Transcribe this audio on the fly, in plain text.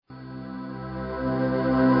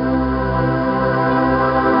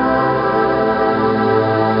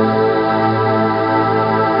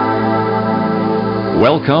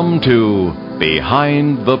Welcome to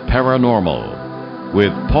Behind the Paranormal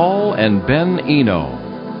with Paul and Ben Eno.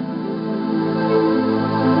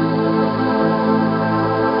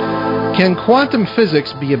 Can quantum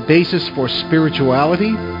physics be a basis for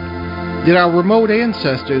spirituality? Did our remote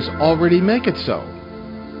ancestors already make it so?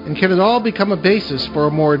 And can it all become a basis for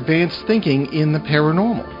a more advanced thinking in the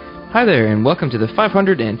paranormal? Hi there, and welcome to the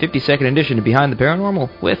 552nd edition of Behind the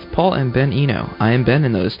Paranormal with Paul and Ben Eno. I am Ben,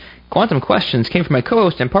 and those quantum questions came from my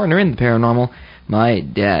co-host and partner in the paranormal, my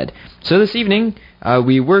dad. So this evening,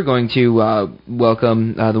 we were going to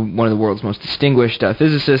welcome one of the world's most distinguished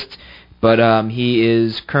physicists, but he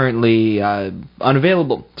is currently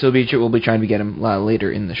unavailable, so we'll be trying to get him later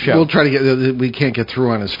in the show. We'll try to get. We can't get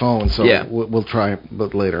through on his phone, so yeah. we'll try,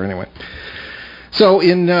 but later anyway. So,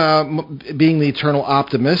 in being the eternal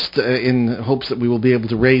optimist, in hopes that we will be able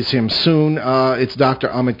to raise him soon, it's Dr.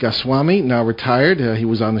 Amit Goswami, now retired. He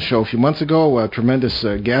was on the show a few months ago, a tremendous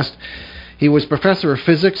guest. He was professor of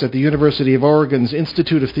physics at the University of Oregon's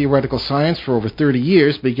Institute of Theoretical Science for over 30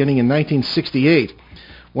 years, beginning in 1968.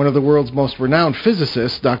 One of the world's most renowned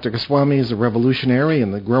physicists, Dr. Goswami is a revolutionary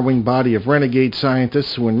in the growing body of renegade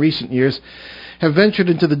scientists who in recent years have ventured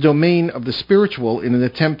into the domain of the spiritual in an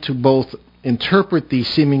attempt to both interpret the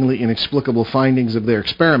seemingly inexplicable findings of their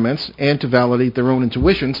experiments and to validate their own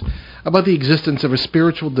intuitions about the existence of a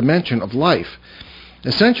spiritual dimension of life.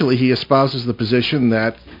 Essentially, he espouses the position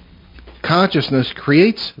that consciousness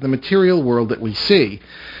creates the material world that we see.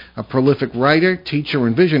 A prolific writer, teacher,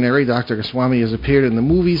 and visionary, Dr. Goswami has appeared in the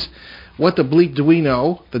movies What the Bleep Do We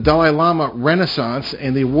Know?, The Dalai Lama Renaissance,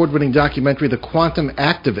 and the award-winning documentary The Quantum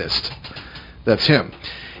Activist. That's him.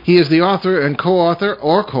 He is the author and co-author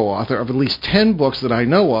of at least 10 books that I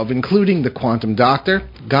know of, including The Quantum Doctor,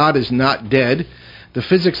 God is Not Dead, The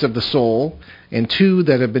Physics of the Soul, and 2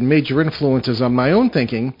 that have been major influences on my own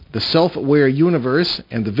thinking, The Self-Aware Universe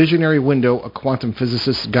and The Visionary Window, A Quantum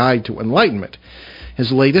Physicist's Guide to Enlightenment.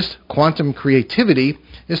 His latest, Quantum Creativity,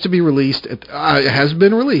 is to be released, has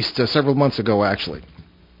been released several months ago, actually.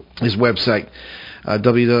 His website,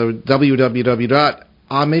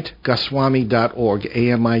 www.amitgoswami.org,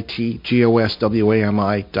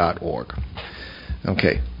 AMITGOSWAMI.org.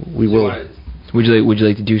 Okay, we will. Would you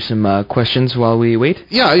like to do some questions while we wait?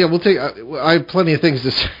 Yeah, we'll take. I have plenty of things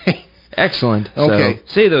to say. Excellent. Okay,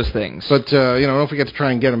 so say those things. But don't forget to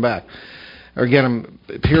try and get them back, or get them.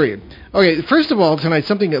 Period. Okay. First of all, tonight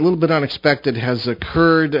something a little bit unexpected has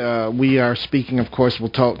occurred. We are speaking, of course. We'll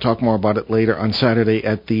talk more about it later on Saturday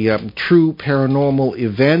at the True Paranormal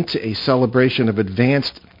event, a celebration of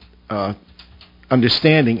advanced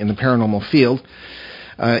understanding in the paranormal field.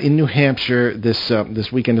 In New Hampshire this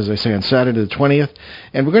weekend, as I say, on Saturday the 20th.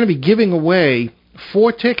 And we're going to be giving away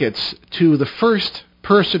 4 tickets to the first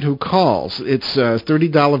person who calls. It's a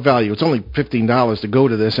 $30 value. It's only $15 to go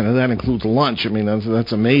to this, and that includes lunch. I mean,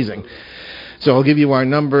 that's amazing. So I'll give you our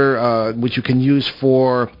number, which you can use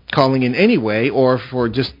for calling in anyway, or for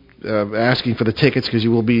just asking for the tickets, because you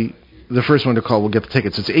will be the first one to call will get the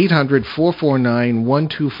tickets. It's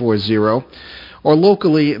 800-449-1240. Or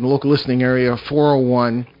locally, in the local listening area,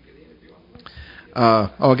 401... I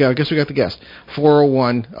guess we got the guest.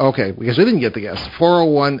 401... Okay, because we didn't get the guest.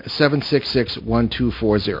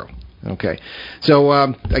 401-766-1240. Okay. So,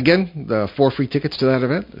 again, the 4 free tickets to that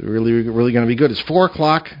event. Really going to be good. It's 4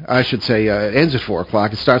 o'clock. I should say it ends at 4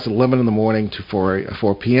 o'clock. It starts at 11 in the morning to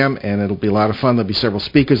 4 p.m., and it'll be a lot of fun. There'll be several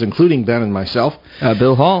speakers, including Ben and myself.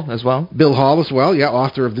 Bill Hall as well. Bill Hall as well, yeah,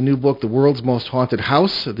 author of the new book, The World's Most Haunted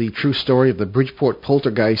House, the true story of the Bridgeport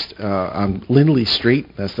poltergeist on Lindley Street.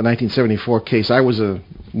 That's the 1974 case. I'm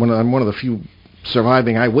one of the few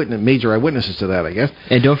surviving major eyewitnesses to that, I guess.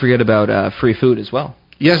 And don't forget about free food as well.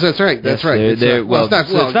 Yes, that's right. That's right. It's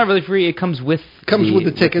not really free. It comes with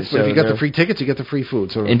the tickets, but if you got the free tickets, you get the free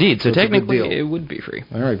food. So indeed. So technically, it would be free.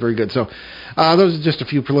 All right, very good. So those are just a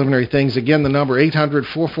few preliminary things. Again, the number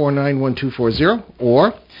 800-449-1240,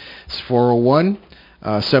 or it's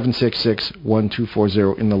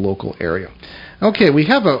 401-766-1240 in the local area. Okay, we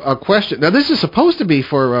have a question. Now, this is supposed to be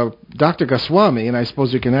for Dr. Goswami, and I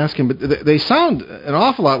suppose you can ask him, but they sound an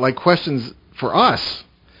awful lot like questions for us.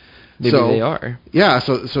 Maybe they are. Yeah,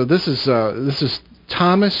 so this is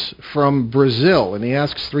Thomas from Brazil, and he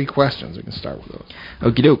asks 3 questions. We can start with those.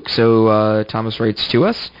 Okie doke. So Thomas writes to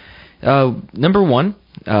us. Number 1,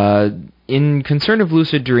 in concern of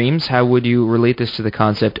lucid dreams, how would you relate this to the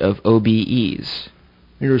concept of OBEs?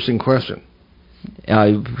 Interesting question.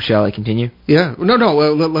 Shall I continue? Yeah. No.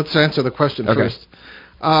 Let's answer the question first.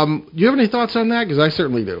 Do you have any thoughts on that? Because I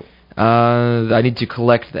certainly do. I need to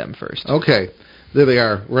collect them first. Okay. There they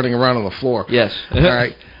are, running around on the floor. Yes. All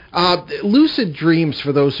right. Lucid dreams,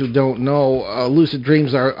 for those who don't know, lucid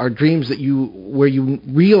dreams are dreams where you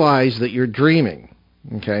realize that you're dreaming.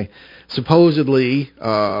 Okay, supposedly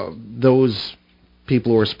those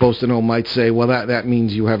people who are supposed to know might say, well, that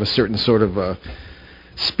means you have a certain sort of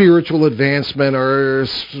spiritual advancement or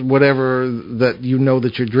whatever, that you know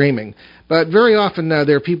that you're dreaming. But very often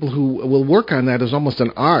there are people who will work on that as almost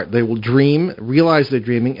an art. They will dream, realize they're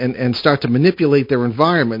dreaming, and start to manipulate their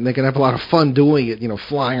environment. And they can have a lot of fun doing it,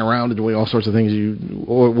 flying around and doing all sorts of things you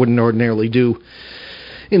wouldn't ordinarily do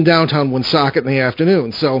in downtown Woonsocket in the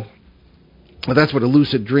afternoon. So that's what a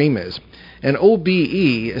lucid dream is. And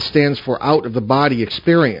OBE stands for out-of-the-body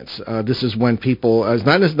experience. This is when people, it's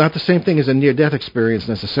not the same thing as a near-death experience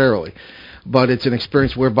necessarily, but it's an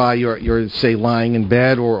experience whereby you're say, lying in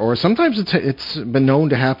bed, or sometimes it's been known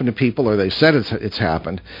to happen to people, or they've said it's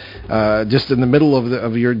happened. Just in the middle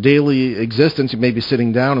of your daily existence, you may be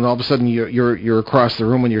sitting down, and all of a sudden you're across the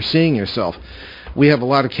room and you're seeing yourself. We have a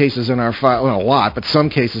lot of cases in our file, well, not a lot, but some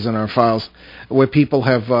cases in our files where people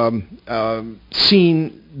have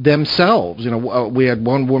seen themselves. We had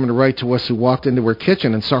one woman write to us who walked into her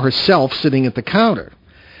kitchen and saw herself sitting at the counter.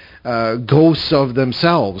 Ghosts of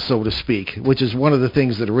themselves, so to speak, which is one of the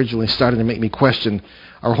things that originally started to make me question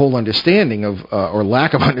our whole understanding of, or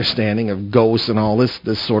lack of understanding of ghosts and all this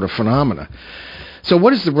sort of phenomena. So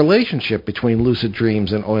what is the relationship between lucid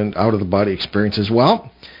dreams and out-of-the-body experiences?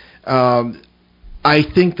 Well, I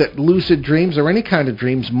think that lucid dreams, or any kind of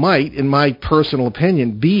dreams, might, in my personal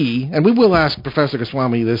opinion, be, and we will ask Professor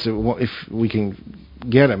Goswami this if we can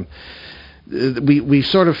get him, we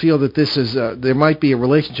sort of feel that this is, there might be a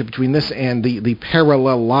relationship between this and the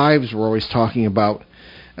parallel lives we're always talking about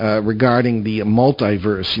regarding the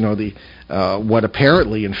multiverse, what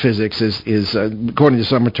apparently in physics is according to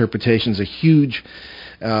some interpretations, a huge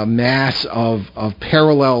mass of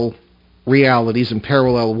parallel realities and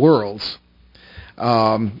parallel worlds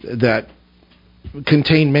that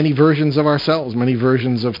contain many versions of ourselves, many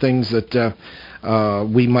versions of things that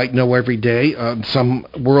we might know every day. Some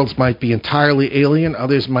worlds might be entirely alien.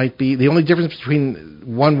 Others might be, the only difference between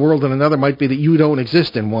one world and another might be that you don't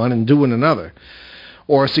exist in one and do in another.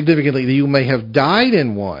 Or significantly, that you may have died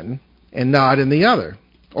in one and not in the other.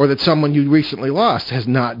 Or that someone you recently lost has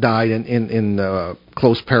not died in a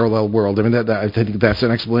close parallel world. I mean, I think that's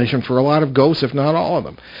an explanation for a lot of ghosts, if not all of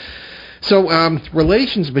them. So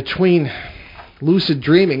relations between lucid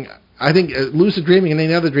dreaming, I think lucid dreaming and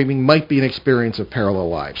any other dreaming might be an experience of parallel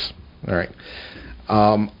lives. All right.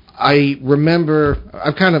 I remember,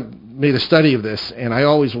 I've kind of made a study of this, and I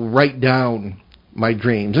always write down my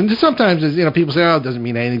dreams. And sometimes, people say, it doesn't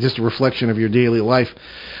mean anything, just a reflection of your daily life.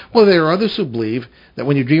 Well, there are others who believe that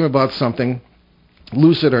when you dream about something,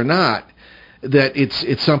 lucid or not, that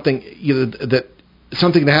it's something that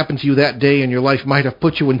something that happened to you that day in your life might have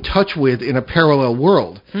put you in touch with in a parallel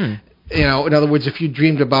world. In other words, if you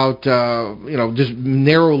dreamed about, just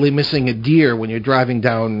narrowly missing a deer when you're driving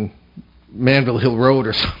down Manville Hill Road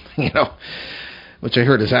or something, which I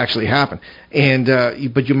heard has actually happened, and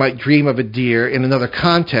but you might dream of a deer in another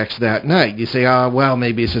context that night. You say, well,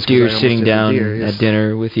 maybe it's just deer sitting down at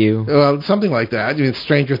dinner with you. Well, something like that.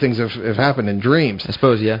 Stranger things have happened in dreams, I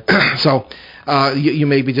suppose, yeah. So you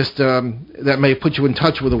may be just that may put you in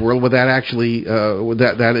touch with a world where that actually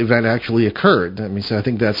that event actually occurred. So I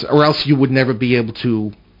think that's, or else you would never be able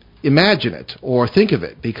to imagine it or think of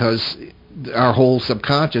it, because our whole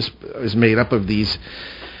subconscious is made up of these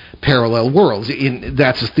parallel worlds.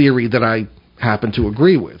 That's a theory that I happen to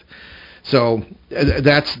agree with. So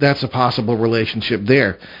that's a possible relationship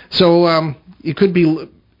there. So you could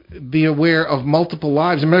be aware of multiple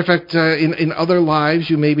lives. As a matter of fact, in other lives,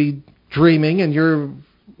 you may be dreaming, and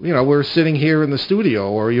we're sitting here in the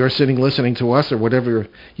studio, or you're sitting listening to us, or whatever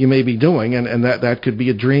you may be doing, and that could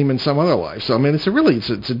be a dream in some other life. So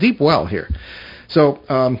it's a deep well here. So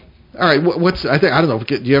all right, I don't know.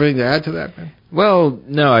 Do you have anything to add to that, man? Well,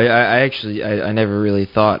 no, I actually never really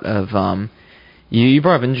thought of. You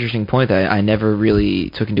brought up an interesting point that I never really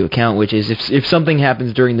took into account, which is if something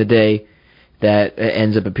happens during the day that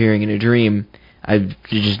ends up appearing in a dream, it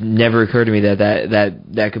just never occurred to me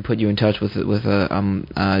that could put you in touch with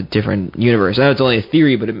a different universe. I know it's only a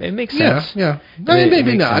theory, but it makes sense. Yeah.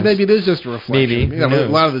 Maybe not. Sense. Maybe it is just a reflection. Maybe. A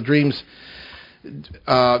lot of the dreams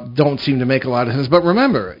don't seem to make a lot of sense. But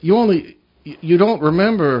remember, you don't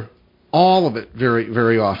remember all of it very,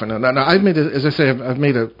 very often. Now I've made, as I say, I've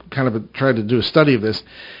made a kind of tried to do a study of this,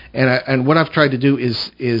 and what I've tried to do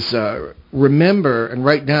is remember and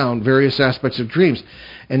write down various aspects of dreams.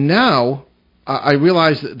 And now I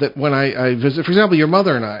realize that when I visit, for example, your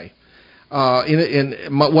mother and I,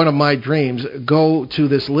 in one of my dreams, go to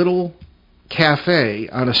this little cafe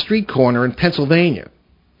on a street corner in Pennsylvania.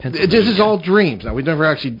 This is all dreams. Now, we never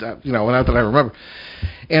actually, not that I remember.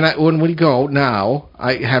 And when we go now,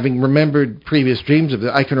 having remembered previous dreams of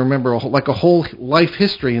it, I can remember a whole life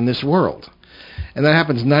history in this world. And that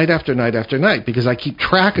happens night after night after night because I keep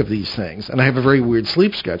track of these things, and I have a very weird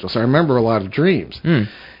sleep schedule, so I remember a lot of dreams.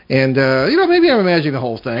 And, maybe I'm imagining the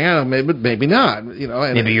whole thing. I don't know, maybe not.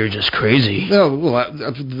 And maybe you're just crazy. No,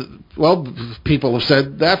 well, people have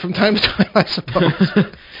said that from time to time, I suppose.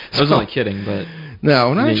 I was only kidding, but...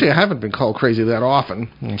 No, actually, I haven't been called crazy that often.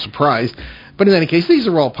 I'm surprised. But in any case, these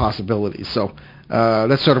are all possibilities. So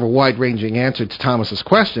that's sort of a wide-ranging answer to Thomas's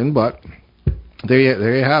question, but... There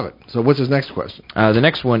you have it. So what's his next question? The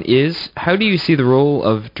next one is, how do you see the role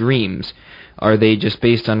of dreams? Are they just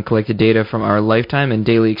based on collected data from our lifetime and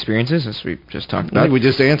daily experiences, as we just talked about? I think we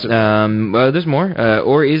just answered. There's more.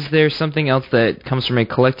 Or is there something else that comes from a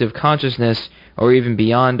collective consciousness or even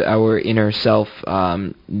beyond our inner self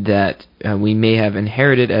that we may have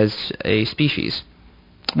inherited as a species?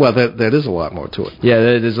 Well, that is a lot more to it.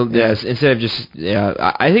 Yeah, yes. Instead of just...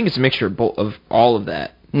 I think it's a mixture of all of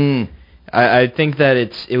that. I think that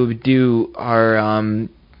it would do our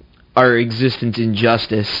existence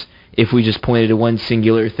injustice if we just pointed to one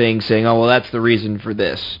singular thing, saying, "Oh, well, that's the reason for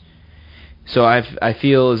this." So I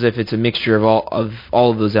feel as if it's a mixture of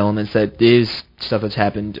all of those elements that is stuff that's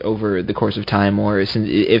happened over the course of time. Or if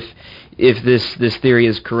this theory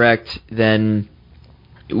is correct, then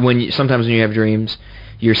sometimes when you have dreams,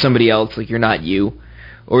 you're somebody else, like you're not you,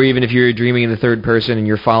 or even if you're dreaming in the third person and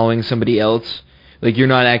you're following somebody else. Like you're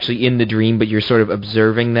not actually in the dream, but you're sort of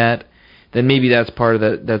observing that, then maybe that's part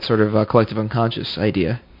of that sort of collective unconscious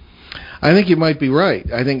idea. I think you might be right.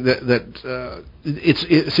 I think that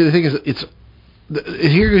see, the thing is,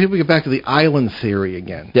 here we get back to the island theory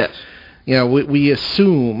again. Yes. We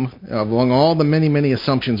assume, among all the many, many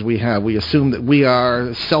assumptions we have, we assume that we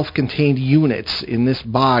are self-contained units in this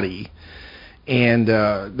body, and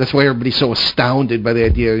that's why everybody's so astounded by the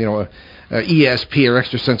idea, ESP or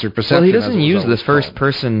extrasensory perception. Well, he doesn't use the first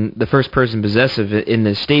person possessive in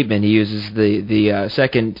this statement. He uses the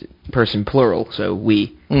second person plural. So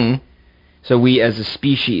we. Mm-hmm. So we as a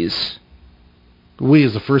species. We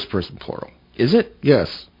is the first person plural. Is it?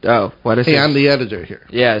 Yes. Oh, what is it? Hey, I'm the editor here.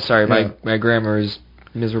 Yeah, sorry, my grammar is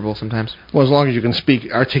miserable sometimes. Well, as long as you can speak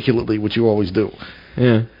articulately, which you always do.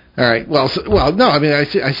 Yeah. All right. Well, no. I mean,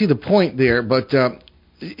 I see the point there, but.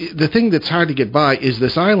 The thing that's hard to get by is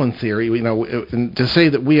this island theory, and to say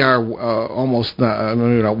that we are almost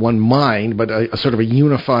not one mind, but a sort of a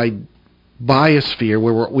unified biosphere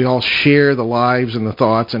where we all share the lives and the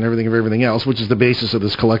thoughts and everything of everything else, which is the basis of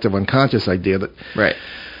this collective unconscious idea that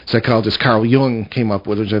psychologist Carl Jung came up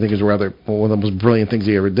with, which I think is one of the most brilliant things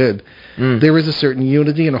he ever did. There is a certain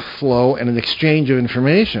unity and a flow and an exchange of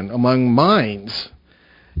information among minds,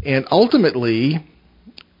 and ultimately...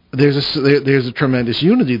 There's a tremendous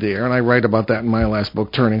unity there, and I write about that in my last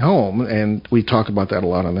book, Turning Home, and we talk about that a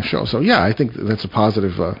lot on the show. So yeah, I think that's a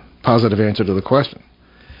positive answer to the question.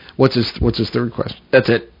 What's his third question? That's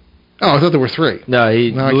it. Oh, I thought there were three. No,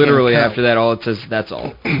 literally after that, all it says that's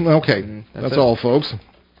all. Okay, that's all, folks.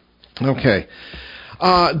 Okay,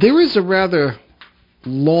 there is a rather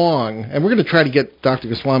long, and we're going to try to get Dr.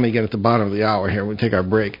 Goswami again at the bottom of the hour here. We'll take our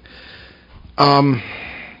break.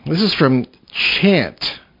 This is from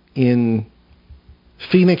Chant in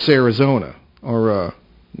Phoenix, Arizona, or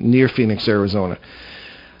near Phoenix, Arizona.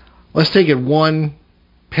 Let's take it one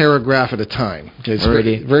paragraph at a time. Okay, it's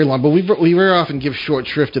very, very long, but we very often give short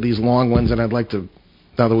shrift to these long ones, and I'd like to,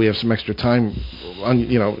 now that we have some extra time,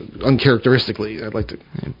 uncharacteristically, I'd like to...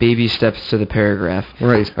 Baby steps to the paragraph.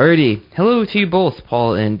 Right. Alrighty. Hello to you both,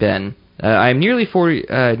 Paul and Ben. I'm nearly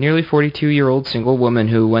 42-year-old single woman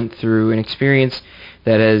who went through an experience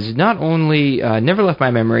that has not only never left my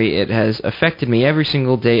memory, it has affected me every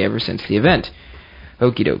single day ever since the event.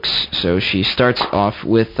 Okie dokes. So she starts off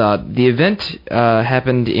with the event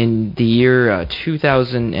happened in the year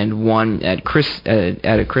 2001 at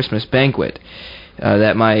a Christmas banquet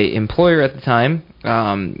that my employer at the time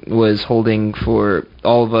was holding for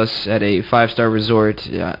all of us at a 5-star resort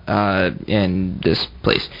in this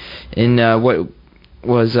place. In what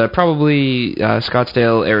was probably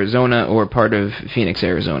Scottsdale, Arizona, or part of Phoenix,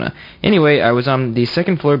 Arizona. Anyway, I was on the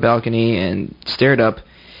second floor balcony and stared up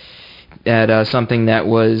at something that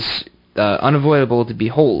was unavoidable to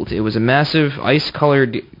behold. It was a massive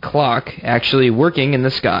ice-colored clock actually working in the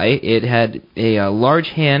sky. It had a large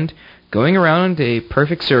hand going around a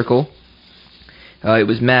perfect circle. It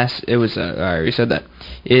was I already said that.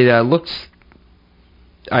 It looked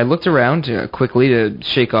I looked around quickly to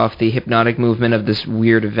shake off the hypnotic movement of this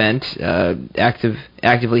weird event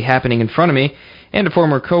actively happening in front of me, and a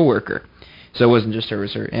former coworker. So it wasn't just her, it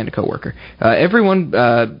was her and a coworker.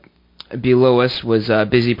 Everyone below us was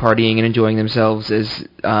busy partying and enjoying themselves as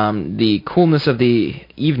the coolness of the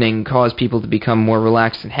evening caused people to become more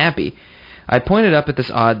relaxed and happy. I pointed up at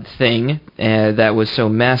this odd thing that was so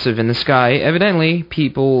massive in the sky. Evidently,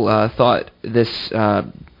 people thought this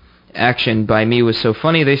action by me was so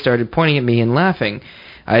funny they started pointing at me and laughing.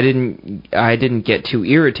 I didn't get too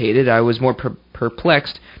irritated. I was more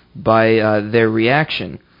perplexed by their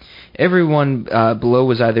reaction. Everyone below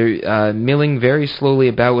was either milling very slowly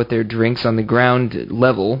about with their drinks on the ground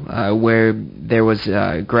level where there was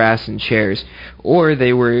grass and chairs, or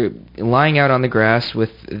they were lying out on the grass with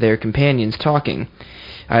their companions talking.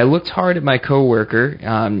 I looked hard at my coworker,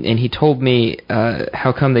 and he told me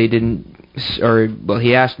how come they didn't,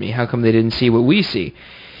 he asked me how come they didn't see what we see.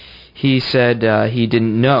 He said he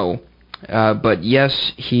didn't know, but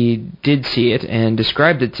yes, he did see it and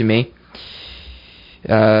described it to me.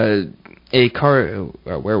 A car,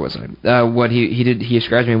 where was I? What he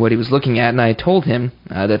described to me what he was looking at, and I told him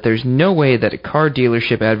that there's no way that a car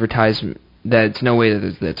dealership advertisement, that's a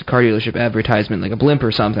car dealership advertisement like a blimp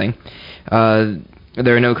or something.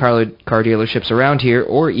 There are no car dealerships around here,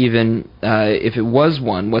 or even if it was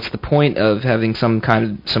one, what's the point of having some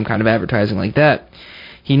kind of advertising like that?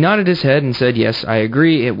 He nodded his head and said, "Yes, I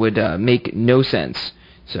agree. It would make no sense."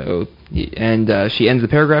 So, and she ends the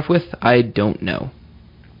paragraph with, "I don't know."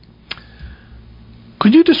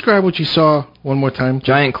 Could you describe what you saw one more time?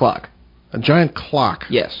 Giant clock. A giant clock?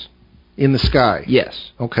 Yes. In the sky?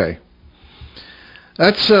 Yes. Okay.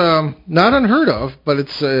 That's not unheard of, but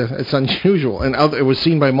it's unusual. And it was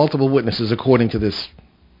seen by multiple witnesses, according to this.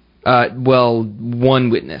 Well, one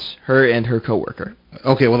witness, her and her coworker.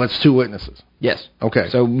 Okay, well, that's two witnesses. Yes. Okay.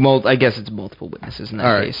 So I guess it's multiple witnesses in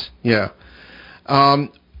that case. Yeah.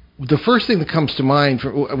 The first thing that comes to mind,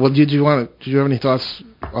 did you have any thoughts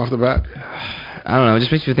off the bat? I don't know. It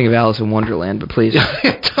just makes me think of Alice in Wonderland, but please.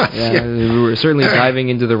 It does, yeah. We're certainly diving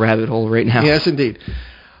into the rabbit hole right now. Yes, indeed.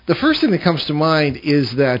 The first thing that comes to mind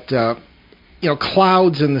is that,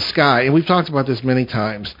 clouds in the sky, and we've talked about this many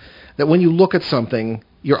times, that when you look at something,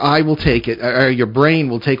 your eye will take it, or your brain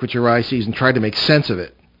will take what your eye sees and try to make sense of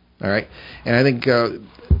it. All right? And I think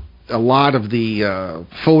a lot of the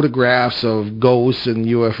photographs of ghosts and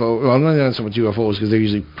UFOs, well, not so much UFOs because they're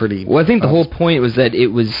usually pretty... Well, I think the whole point was that it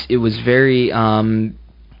was very, it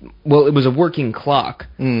was a working clock.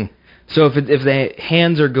 Mm. So if the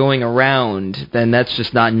hands are going around, then that's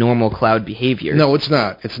just not normal cloud behavior. No, it's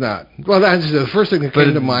not. It's not. Well, that's the first thing that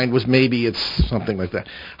came to mind was maybe it's something like that.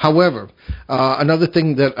 However, another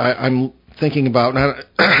thing that I'm thinking about,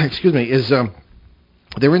 is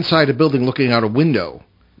they're inside a building looking out a window.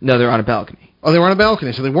 No, they're on a balcony. Oh, they were on a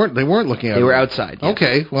balcony, so they weren't looking out. They were outside. Yes.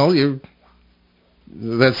 Okay, well,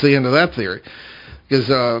 that's the end of that theory. Because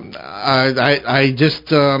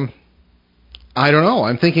I don't know.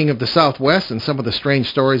 I'm thinking of the Southwest and some of the strange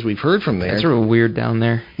stories we've heard from there. It's sort of weird down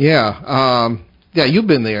there. Yeah. You've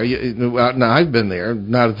been there. No, I've been there,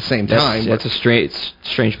 not at the same time. It's a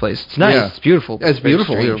strange place. It's nice. Yeah. It's beautiful. It's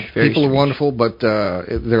beautiful. Strange, people are wonderful, but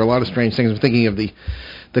there are a lot of strange things. I'm thinking of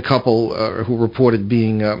the couple who reported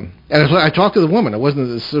being... and I talked to the woman.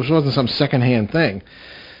 This wasn't some secondhand thing.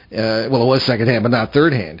 It was secondhand, but not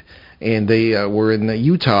thirdhand. And they were in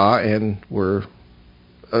Utah and were...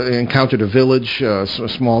 encountered a village, a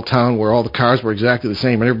small town where all the cars were exactly the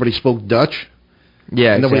same, and everybody spoke Dutch.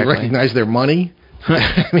 Yeah, and nobody recognized their money.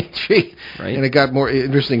 I mean, gee, right. And it got more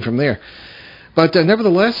interesting from there. But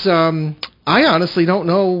nevertheless, I honestly don't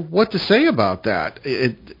know what to say about that.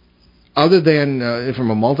 Other than from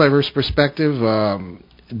a multiverse perspective,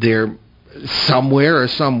 there somewhere or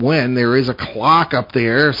somewhen there is a clock up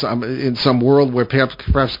there in some world where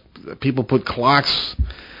perhaps people put clocks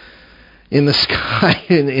in the sky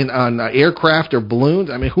on aircraft or balloons.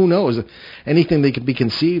 I mean, who knows? Anything that could be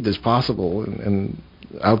conceived is possible and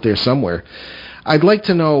out there somewhere. I'd like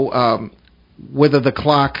to know whether the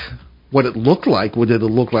clock, what it looked like. Would it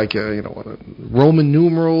look like Roman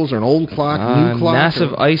numerals or an old clock, new clock?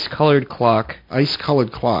 Massive ice-colored clock.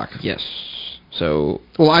 Ice-colored clock. Yes. So.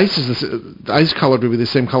 Well, ice-colored would be the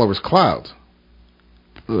same color as clouds.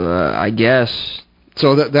 I guess.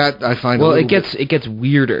 So that I find. Well, it gets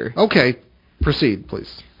weirder. Okay, proceed,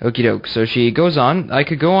 please. Okie doke. So she goes on. I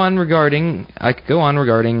could go on regarding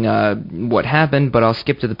what happened, but I'll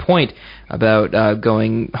skip to the point about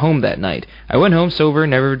going home that night. I went home sober,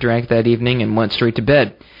 never drank that evening, and went straight to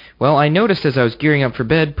bed. Well, I noticed as I was gearing up for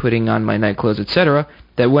bed, putting on my night clothes, etc.,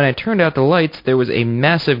 that when I turned out the lights, there was a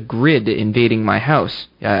massive grid invading my house.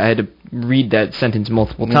 I had to read that sentence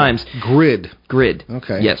multiple times. Grid. Grid.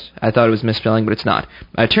 Okay. Yes, I thought it was misspelling, but it's not.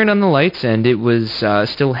 I turned on the lights, and it was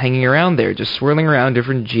still hanging around there, just swirling around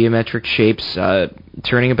different geometric shapes,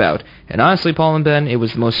 turning about. And honestly, Paul and Ben, it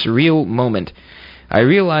was the most surreal moment. I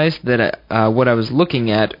realized that what I was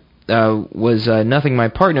looking at was nothing my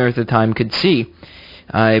partner at the time could see.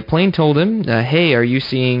 I plain told him, hey, are you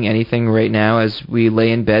seeing anything right now, as we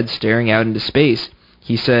lay in bed staring out into space?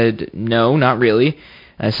 He said, no, not really.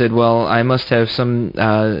 I said, well, I must have some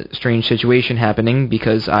strange situation happening,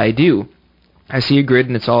 because I do. I see a grid,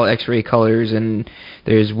 and it's all X-ray colors, and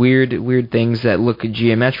there's weird things that look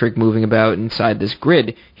geometric moving about inside this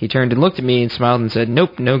grid. He turned and looked at me and smiled and said,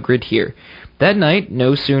 nope, no grid here. That night,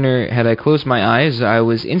 no sooner had I closed my eyes, I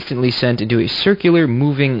was instantly sent into a circular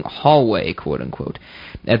moving hallway, quote-unquote.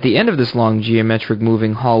 At the end of this long geometric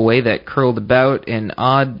moving hallway that curled about an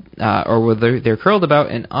they're curled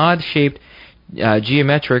about an odd-shaped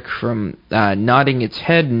geometric from nodding its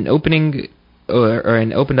head and opening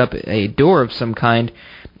and opened up a door of some kind,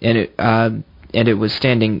 and it was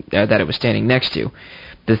standing next to.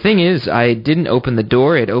 The thing is, I didn't open the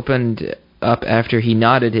door. It opened up after he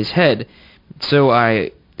nodded his head. So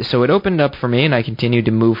it opened up for me, and I continued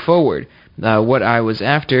to move forward. What I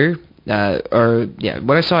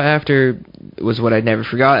saw after was what I'd never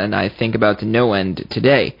forgotten. I think about to no end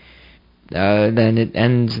today. Then it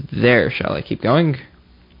ends there. Shall I keep going?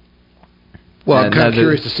 Well, I'm kind of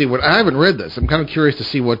curious to see what. I haven't read this. I'm kind of curious to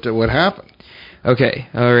see what happened. Okay,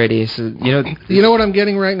 alrighty. So you know what I'm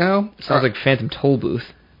getting right now? Sounds like Phantom Tollbooth.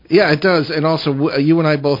 Yeah, it does. And also, you and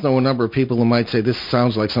I both know a number of people who might say this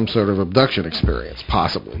sounds like some sort of abduction experience,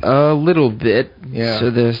 possibly. A little bit. Yeah. So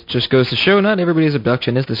this just goes to show not everybody's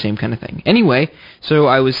abduction is the same kind of thing. Anyway, so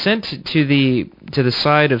I was sent to the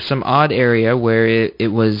side of some odd area where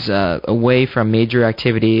it was away from major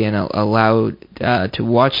activity and allowed to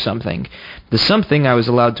watch something. The something I was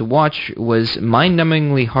allowed to watch was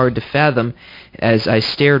mind-numbingly hard to fathom as I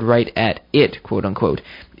stared right at it, quote-unquote.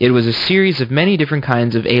 It was a series of many different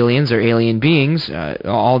kinds of aliens or alien beings,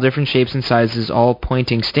 all different shapes and sizes, all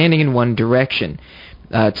standing in one direction,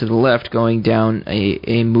 to the left, going down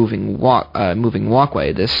a moving walkway.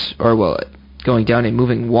 Going down a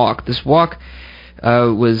moving walk. This walk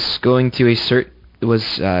was going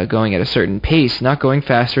at a certain pace, not going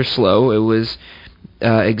fast or slow. It was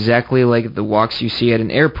exactly like the walks you see at an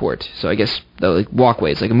airport. So I guess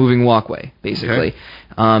walkways, like a moving walkway, basically.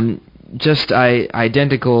 Okay. Just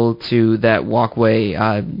identical to that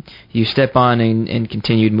walkway you step on and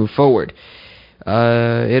continue to move forward.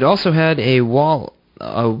 It also had a wall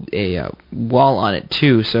on it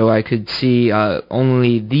too, so I could see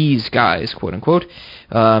only these guys, quote unquote,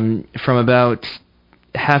 from about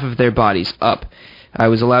half of their bodies up. I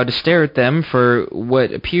was allowed to stare at them for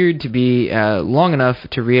what appeared to be long enough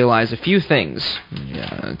to realize a few things.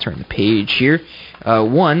 Turn the page here.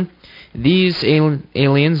 One, these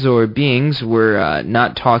aliens or beings were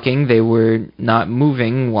not talking. They were not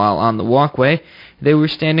moving while on the walkway. They were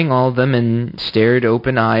standing, all of them, and stared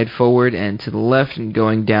open-eyed forward and to the left and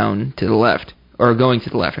going down to the left. Or going to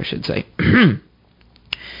the left, I should say.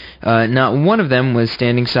 Not one of them was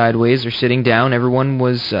standing sideways or sitting down. Everyone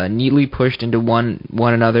was neatly pushed into one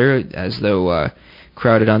another, as though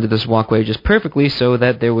crowded onto this walkway just perfectly, so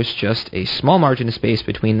that there was just a small margin of space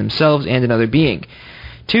between themselves and another being.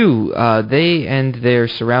 Two, they and their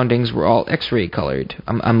surroundings were all X-ray colored.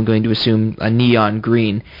 I'm going to assume a neon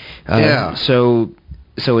green. Yeah. So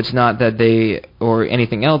it's not that they or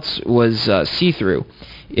anything else was see-through.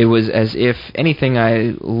 It was as if anything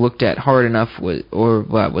I looked at hard enough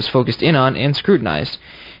was focused in on and scrutinized.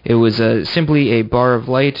 It was simply a bar of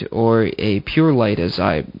light or a pure light as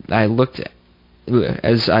I looked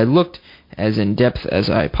as in depth as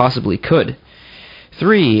I possibly could.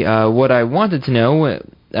 3. What I wanted to know,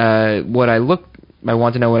 I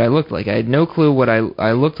want to know what I looked like. I had no clue what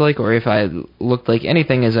I looked like or if I looked like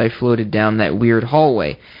anything as I floated down that weird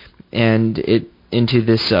hallway and into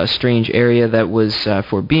this strange area that was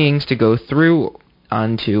for beings to go through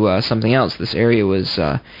onto something else. This area was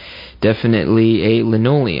definitely a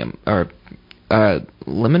linoleum or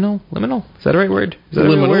liminal? Is that the right word? Is that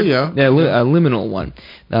liminal, word? yeah. Yeah, a liminal one.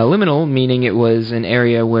 Liminal meaning it was an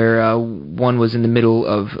area where one was in the middle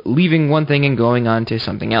of leaving one thing and going on to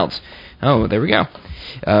something else. Oh, there we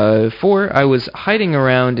go. 4, I was hiding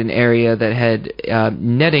around an area that had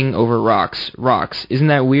netting over rocks. Isn't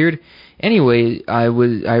that weird? Anyway, I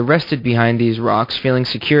rested behind these rocks, feeling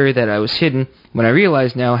secure that I was hidden, when I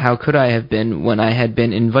realized now how could I have been when I had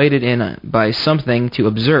been invited in by something to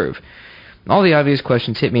observe. All the obvious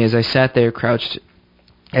questions hit me as I sat there crouched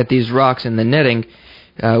at these rocks in the netting,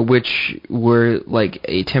 which were like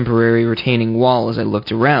a temporary retaining wall as I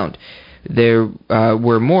looked around. There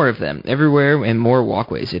were more of them, everywhere, and more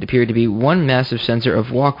walkways. It appeared to be one massive center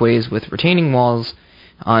of walkways with retaining walls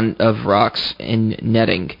of rocks and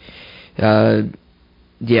netting. Do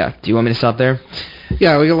you want me to stop there?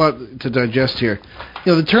 Yeah, we got a lot to digest here.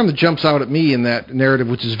 The term that jumps out at me in that narrative,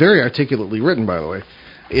 which is very articulately written, by the way,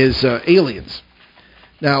 is aliens.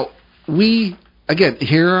 Now,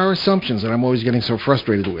 here are our assumptions that I'm always getting so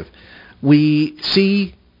frustrated with. We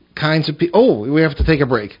see kinds of people... Oh, we have to take a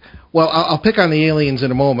break. Well, I'll pick on the aliens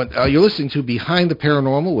in a moment. You're listening to Behind the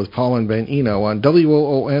Paranormal with Paul and Ben Eno on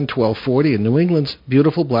WOON 1240 in New England's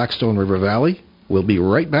beautiful Blackstone River Valley. We'll be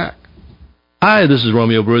right back. Hi, this is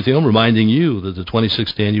Romeo Berthiaume reminding you that the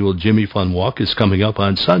 26th annual Jimmy Fun Walk is coming up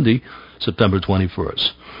on Sunday, September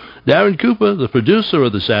 21st. Darren Cooper, the producer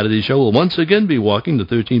of the Saturday show, will once again be walking the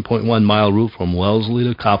 13.1-mile route from Wellesley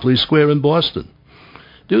to Copley Square in Boston.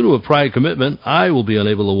 Due to a prior commitment, I will be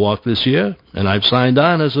unable to walk this year, and I've signed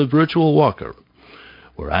on as a virtual walker.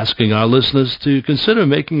 We're asking our listeners to consider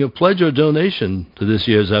making a pledge or donation to this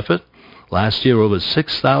year's effort. Last year, over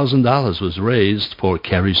 $6,000 was raised for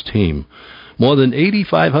Kerry's team. More than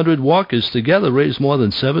 8,500 walkers together raised more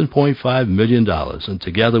than $7.5 million, and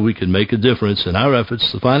together we can make a difference in our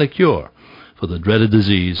efforts to find a cure for the dreaded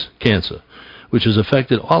disease, cancer, which has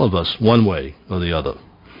affected all of us one way or the other.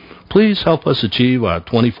 Please help us achieve our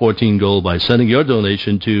 2014 goal by sending your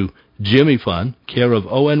donation to Jimmy Fun, care of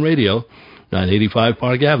ON Radio, 985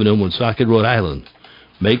 Park Avenue, Woonsocket, Rhode Island.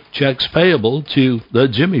 Make checks payable to the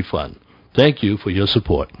Jimmy Fund. Thank you for your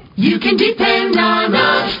support. You can depend on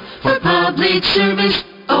us for public service,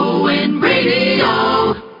 ON Radio.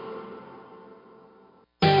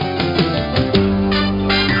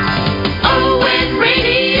 ON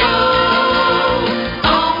Radio,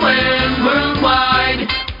 ON Worldwide.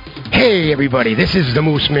 Hey everybody, this is the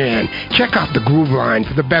Moose Man. Check out the Groove Line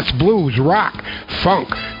for the best blues, rock, funk,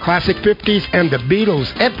 classic 50s, and the Beatles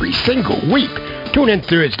every single week. Tune in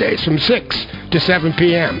Thursdays from 6 to 7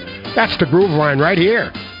 p.m. That's the Groove Line right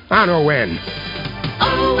here on ON.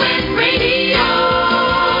 ON Radio,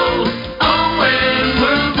 ON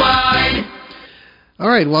Worldwide. All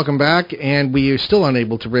right, welcome back. And we are still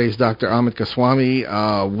unable to raise Dr. Amit Goswami.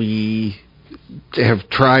 We have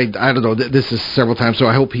tried, I don't know, this is several times, so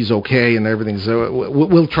I hope he's okay and everything. So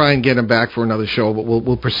we'll try and get him back for another show, but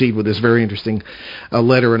we'll proceed with this very interesting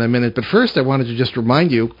letter in a minute. But first, I wanted to just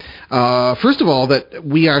remind you, first of all, that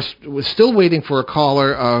we're still waiting for a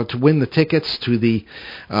caller to win the tickets to the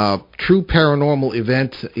True Paranormal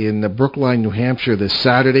event in Brookline, New Hampshire this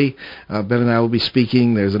Saturday. Ben and I will be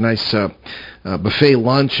speaking. There's a nice buffet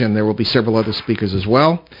lunch, and there will be several other speakers as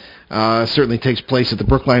well. Certainly takes place at the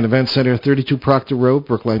Brookline Event Center, 32 Proctor Road,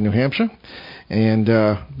 Brookline, New Hampshire. And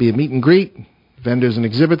be a meet and greet, vendors and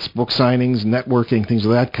exhibits, book signings, networking, things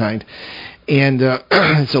of that kind. And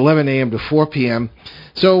it's 11 a.m. to 4 p.m.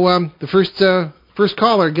 So the first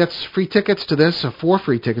caller gets free tickets to this, 4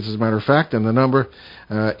 free tickets as a matter of fact, and the number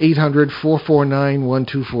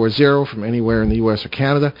 800-449-1240 from anywhere in the U.S. or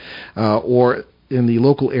Canada, or in the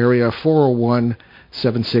local area,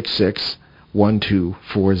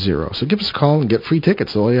 401-766-1240. So give us a call and get free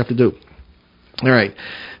tickets. That's all you have to do. All right.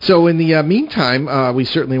 So in the meantime, we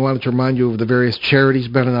certainly wanted to remind you of the various charities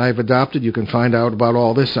Ben and I have adopted. You can find out about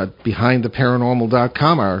all this at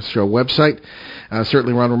BehindTheParanormal.com, our show website.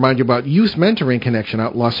 Certainly want to remind you about Youth Mentoring Connection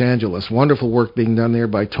out in Los Angeles. Wonderful work being done there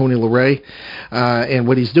by Tony LeRae. And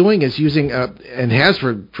what he's doing is using, and has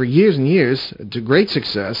for years and years, to great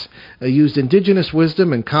success, used indigenous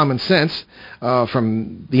wisdom and common sense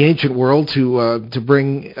from the ancient world to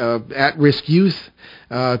bring at-risk youth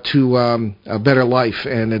to a better life,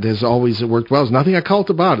 and it has always worked well. There's nothing occult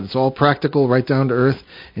about it. It's all practical, right down to earth,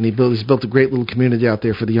 and he's built a great little community out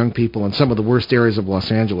there for the young people in some of the worst areas of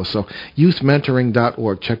Los Angeles. So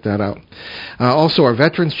youthmentoring.org, check that out. Also, our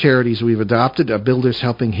veterans charities we've adopted,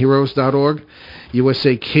 buildershelpingheroes.org,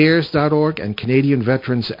 usacares.org, and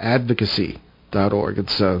canadianveteransadvocacy.org.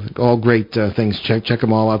 It's all great things. Check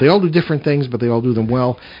them all out. They all do different things, but they all do them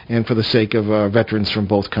well, and for the sake of veterans from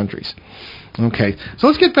both countries. Okay, so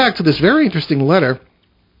let's get back to this very interesting letter,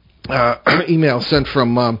 email sent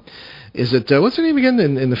from, what's her name again,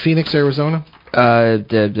 in the Phoenix, Arizona?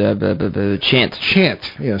 Chant.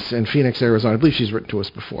 Chant, yes, in Phoenix, Arizona. I believe she's written to us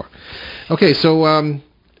before. Okay, so,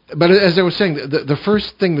 but as I was saying, the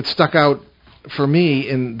first thing that stuck out for me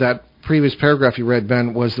in that previous paragraph you read,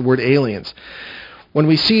 Ben, was the word aliens. When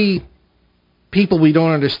we see people we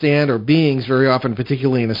don't understand or beings very often,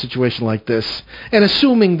 particularly in a situation like this, and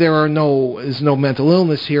assuming there is no mental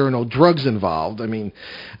illness here or no drugs involved,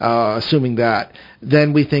 assuming that,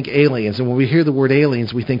 then we think aliens. And when we hear the word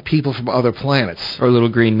aliens, we think people from other planets. Or little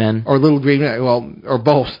green men. Or little green men, or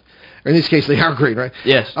both. In this case, they are green, right?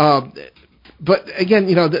 Yes. But again,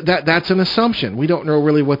 that's an assumption. We don't know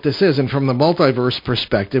really what this is. And from the multiverse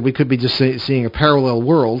perspective, we could be just seeing a parallel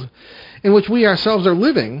world in which we ourselves are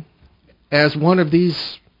living as one of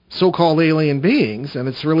these so-called alien beings, and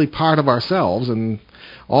it's really part of ourselves, and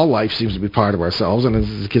all life seems to be part of ourselves, and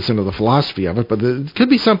it gets into the philosophy of it, but it could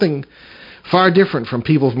be something far different from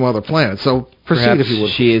people from other planets. So proceed, perhaps if you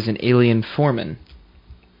would. She is an alien foreman.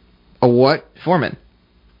 A what? Foreman.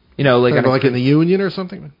 Like in the Union or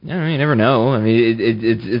something? Yeah, you never know.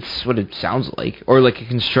 It's what it sounds like, or like a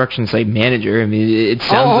construction site manager. It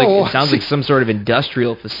sounds like some sort of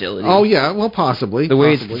industrial facility. Oh yeah, well possibly. The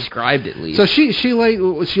way it's described, at least. So she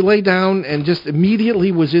lay down and just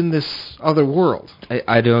immediately was in this other world.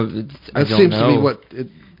 I don't know. That seems to be what it.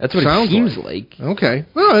 That's what it seems like. Okay.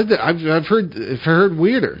 Well, I've heard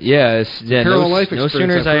weirder. Yes. Yeah, no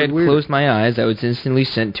sooner as I had weirder. closed my eyes, I was instantly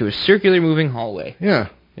sent to a circular moving hallway. Yeah.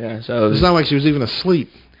 Yeah. So it's not like she was even asleep.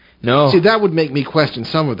 No. See, that would make me question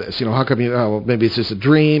some of this. How come maybe it's just a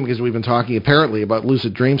dream, because we've been talking apparently about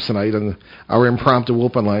lucid dreams tonight on our impromptu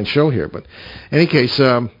open line show here. But in any case,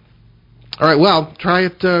 all right, well, try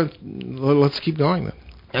it. Let's keep going then.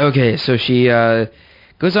 Okay, so she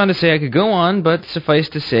goes on to say, I could go on, but suffice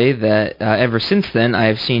to say that ever since then, I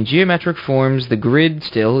have seen geometric forms, the grid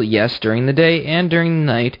still, yes, during the day and during the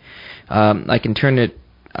night. I can turn it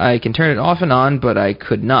off and on, but I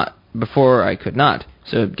could not. Before I could not.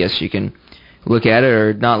 So I guess you can look at it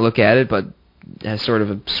or not look at it, but has sort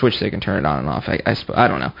of a switch that can turn it on and off. I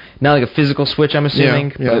don't know. Not like a physical switch, I'm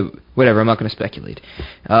assuming. Yeah. But whatever, I'm not going to speculate.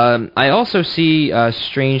 I also see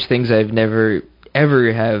strange things I've never,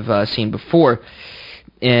 ever have seen before.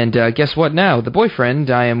 And guess what now? The boyfriend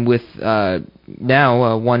I am with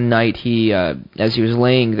now, one night, he, as he was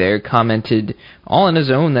laying there, commented all on his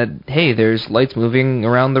own that, hey, there's lights moving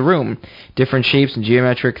around the room, different shapes and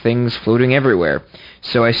geometric things floating everywhere.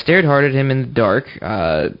 So I stared hard at him in the dark,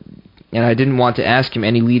 and I didn't want to ask him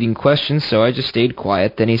any leading questions, so I just stayed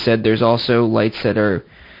quiet. Then he said there's also lights that are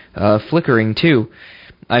flickering too.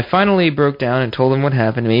 I finally broke down and told him what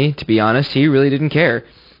happened to me. To be honest, he really didn't care.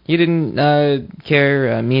 He didn't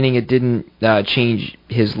care, meaning it didn't change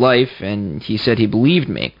his life, and he said he believed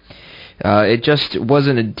me. It just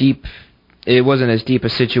wasn't as deep a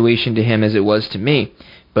situation to him as it was to me.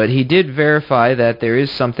 But he did verify that there is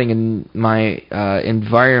something in my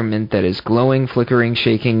environment that is glowing, flickering,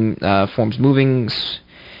 shaking, forms moving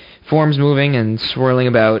and swirling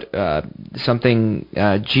about, something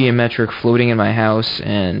geometric floating in my house,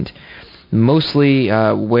 and mostly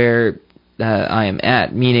where I am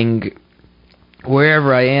at, meaning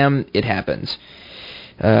wherever I am, it happens.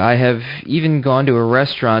 I have even gone to a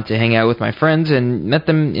restaurant to hang out with my friends and met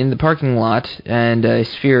them in the parking lot, and a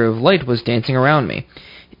sphere of light was dancing around me.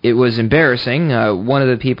 It was embarrassing. One of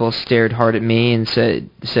the people stared hard at me and said,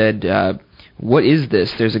 what is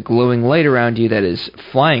this? There's a glowing light around you that is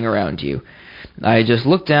flying around you. I just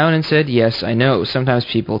looked down and said, yes, I know. Sometimes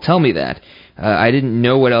people tell me that. I didn't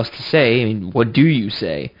know what else to say. What do you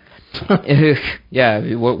say?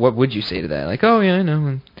 Yeah, what would you say to that? Like, oh, yeah, I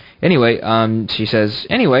know. Anyway, she says,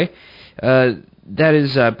 anyway, that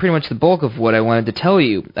is pretty much the bulk of what I wanted to tell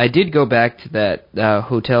you. I did go back to that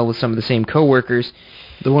hotel with some of the same coworkers.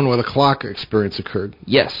 The one where the clock experience occurred?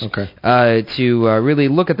 Yes. Okay. To really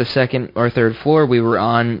look at the second or third floor we were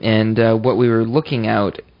on, and what we were looking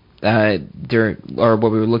out during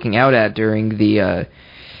the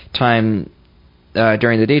time.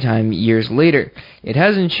 During the daytime years later. It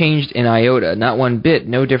hasn't changed an iota, not one bit,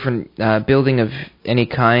 no different building of any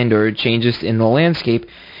kind or changes in the landscape.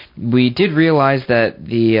 We did realize that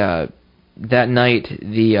that night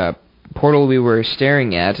the portal we were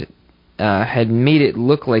staring at had made it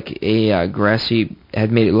look like the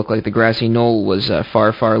grassy knoll was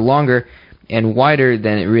far longer and wider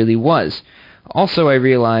than it really was. Also, I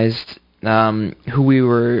realized who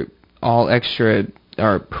were all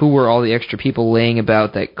the extra people laying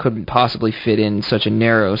about that couldn't possibly fit in such a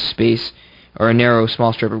narrow space or a narrow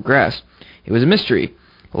small strip of grass. It was a mystery.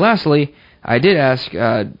 Lastly, I did ask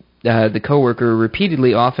the coworker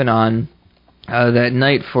repeatedly off and on that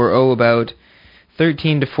night for about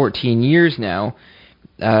 13 to 14 years now,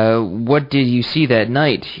 what did you see that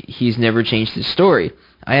night? He's never changed his story.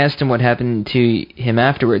 I asked him what happened to him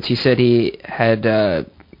afterwards. He said he had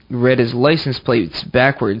read his license plates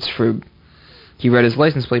backwards for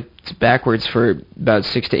about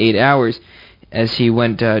 6 to 8 hours as he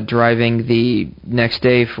went driving the next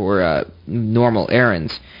day for normal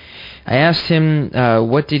errands. I asked him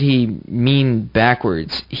what did he mean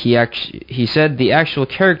backwards. He said the actual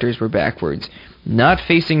characters were backwards, not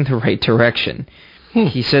facing the right direction.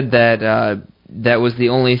 He said that that was the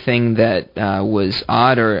only thing that was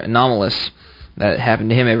odd or anomalous that happened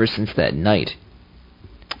to him ever since that night.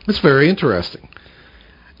 That's very interesting.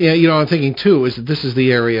 Yeah, I'm thinking, too, is that this is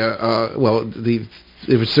the area,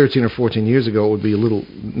 if it's 13 or 14 years ago, it would be a little,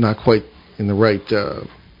 not quite in the right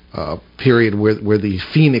period where the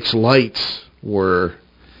Phoenix Lights were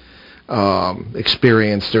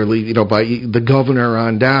experienced, or by the governor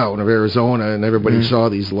on down of Arizona, and everybody saw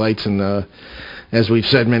these lights. And as we've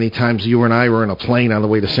said many times, you and I were in a plane on the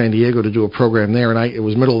way to San Diego to do a program there, and it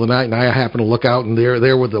was middle of the night, and I happened to look out, and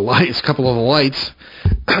there were the lights, a couple of the lights,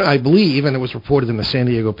 I believe, and it was reported in the San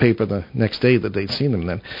Diego paper the next day that they'd seen them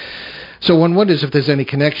then. So one wonders if there's any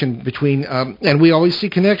connection between, and we always see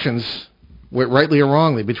connections, rightly or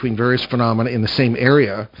wrongly, between various phenomena in the same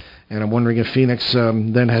area. And I'm wondering if Phoenix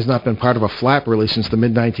then has not been part of a flap really since the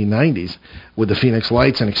mid-1990s with the Phoenix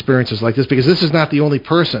Lights and experiences like this, because this is not the only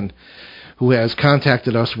person who has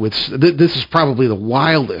contacted us with, this is probably the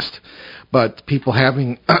wildest, but people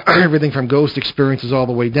having everything from ghost experiences all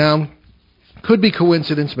the way down. Could be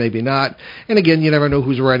coincidence, maybe not. And again, you never know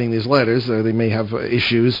who's writing these letters. They may have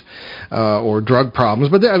issues or drug problems,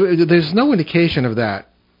 but there's no indication of that.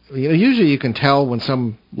 Usually you can tell when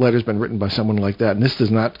some letter's been written by someone like that, and this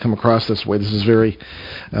does not come across this way. This is very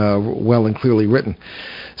well and clearly written.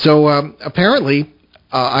 So apparently,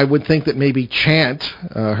 I would think that maybe Chant,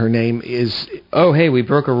 her name is... Oh, hey, we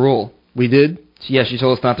broke a rule. We did? Yeah, she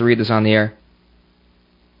told us not to read this on the air.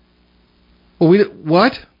 Well,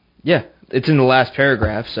 what? Yeah, it's in the last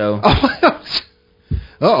paragraph, so...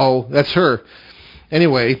 Uh-oh, that's her.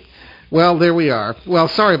 Anyway... Well, there we are. Well,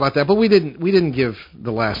 sorry about that, but we didn't give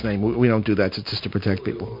the last name. We don't do that. It's just to protect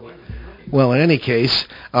people. Well, in any case,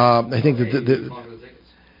 I think that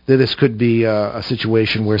this could be a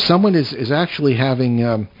situation where someone is actually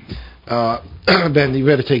having. Ben, you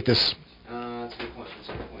better take this.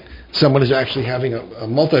 Someone is actually having a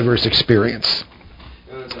multiverse experience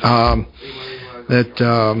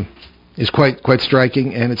that is quite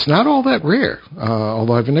striking, and it's not all that rare,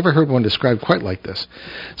 although I've never heard one described quite like this.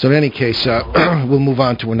 So in any case, we'll move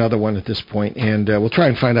on to another one at this point, and we'll try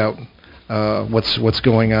and find out what's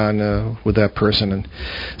going on with that person, and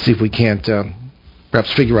see if we can't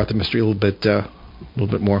perhaps figure out the mystery a little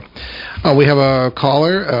bit more. We have a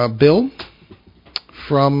caller, Bill,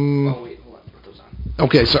 from... Oh, wait, hold on. Put those on.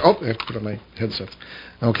 Okay, so... I have to put on my headset.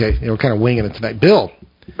 Okay, we're kind of winging it tonight. Bill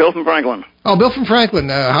from Franklin. Oh, Bill from Franklin.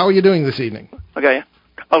 How are you doing this evening? Okay.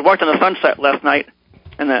 I was watching the sunset last night,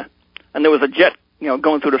 and there was a jet,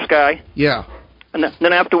 going through the sky. Yeah. And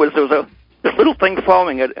then afterwards, there was this little thing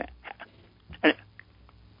following it.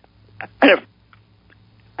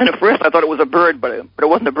 And at first, I thought it was a bird, but it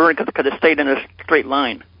wasn't a bird because it stayed in a straight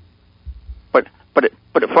line. But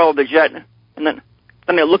it followed the jet, and then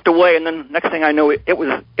it looked away, and then next thing I know, it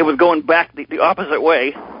was going back the opposite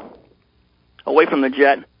way, away from the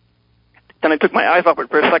jet. Then I took my eyes off it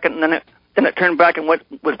for a second, and then it turned back and was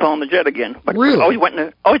following the jet again. But really? Always went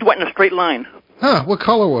in a straight line. Huh? What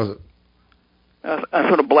color was it?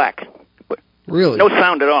 Sort of black. Really? No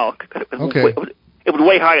sound at all. Okay. It was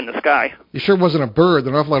way high in the sky. You sure it wasn't a bird?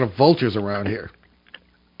 There are an awful lot of vultures around here.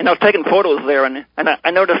 And I was taking photos there, and I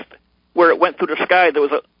noticed where it went through the sky, there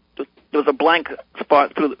was a blank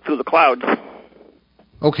spot through the clouds.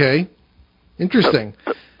 Okay. Interesting.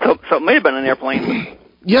 So it may have been an airplane.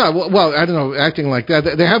 Yeah, well, I don't know, acting like that.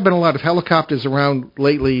 There have been a lot of helicopters around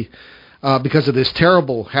lately because of this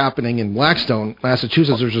terrible happening in Blackstone,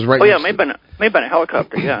 Massachusetts, which is right. Oh yeah, may have been a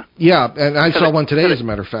helicopter. Yeah. Yeah, and I saw one today, as a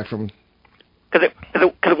matter of fact, from. Because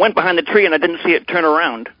it went behind the tree, and I didn't see it turn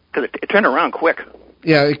around. Because it turned around quick.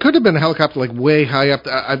 Yeah, it could have been a helicopter like way high up.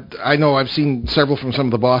 I know I've seen several from some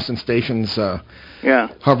of the Boston stations.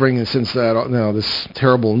 Hovering since that this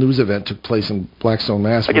terrible news event took place in Blackstone,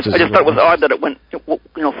 Mass. I just thought it was odd that it went,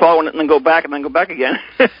 following it and then go back and then go back again.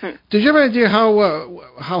 Did you have an idea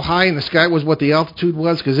how high in the sky it was, what the altitude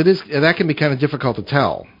was? Because that can be kind of difficult to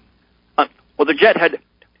tell. Well, the jet had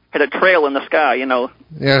a trail in the sky, Yeah,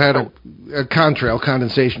 it had a contrail,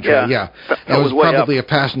 condensation trail. Yeah. It was probably a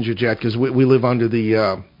passenger jet because we live under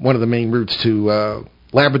the one of the main routes to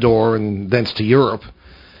Labrador and thence to Europe.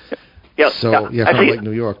 Yeah, from Lake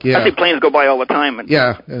New York. Yeah, I see planes go by all the time.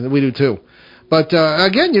 Yeah, we do too. But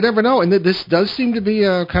again, you never know, and this does seem to be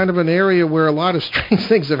kind of an area where a lot of strange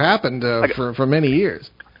things have happened for many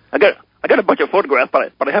years. I got a bunch of photographs,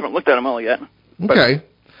 but I haven't looked at them all yet. Okay.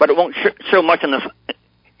 But it won't show much in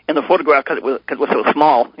the photograph because it was so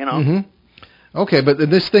small, you know. Mm-hmm. Okay, but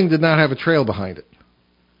this thing did not have a trail behind it.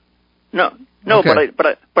 No, Okay.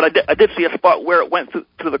 but I did see a spot where it went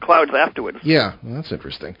through the clouds afterwards. Yeah, well, that's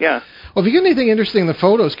interesting. Yeah. Well, if you get anything interesting in the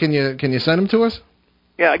photos, can you send them to us?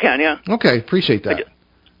 Yeah, I can. Yeah. Okay, appreciate that.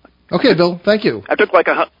 Okay, Bill, thank you. I took like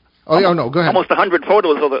no, go ahead. almost 100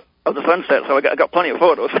 photos of the sunset, so I got plenty of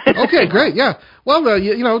photos. Okay, great. Yeah. Well,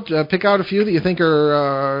 pick out a few that you think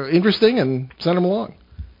are interesting and send them along.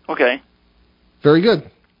 Okay. Very good.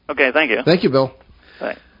 Okay. Thank you. Thank you, Bill.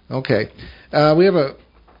 Bye. Okay. We have a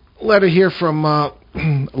letter here from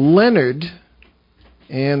Leonard,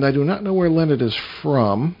 and I do not know where Leonard is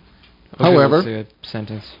from. However, let's see a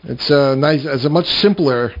sentence. it's a much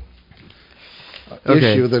simpler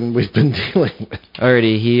issue than we've been dealing with.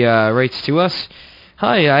 Alrighty, he writes to us.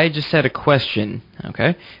 Hi, I just had a question.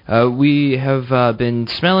 Okay. We have been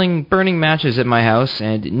smelling burning matches at my house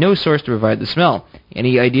and no source to provide the smell.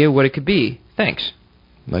 Any idea what it could be? Thanks.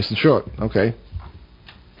 Nice and short. Okay.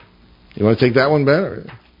 You want to take that one, Ben? Or?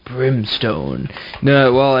 Brimstone.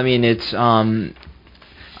 No, well, I mean, it's, I'm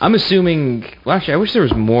assuming, well, actually, I wish there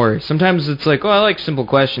was more. Sometimes it's like, oh, I like simple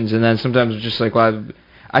questions, and then sometimes it's just like, well,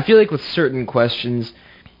 I feel like with certain questions,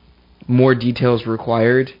 more details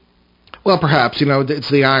required. Well, perhaps, it's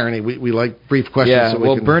the irony. We like brief questions. Yeah,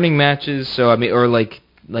 so burning matches, so, I mean, or like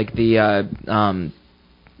the,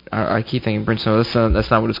 I keep thinking brimstone, that's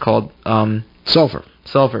not what it's called. Sulfur.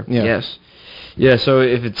 Sulfur, yeah. Yes. Yeah, so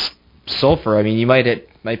if it's sulfur, I mean, it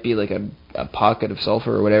might be like a pocket of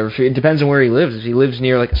sulfur or whatever. It depends on where he lives. If he lives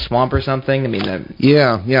near like a swamp or something, I mean...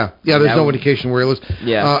 Yeah, there's no indication where he lives.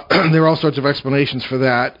 Yeah. There are all sorts of explanations for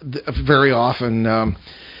that. Very often,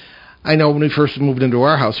 I know when we first moved into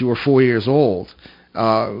our house, we were 4 years old.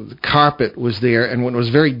 The carpet was there, and when it was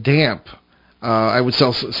very damp, I would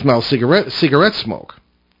smell cigarette smoke.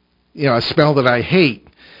 A smell that I hate.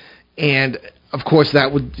 And, of course,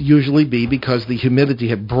 that would usually be because the humidity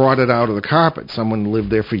had brought it out of the carpet. Someone lived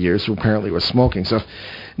there for years who apparently was smoking. So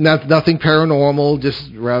nothing paranormal, just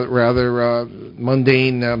rather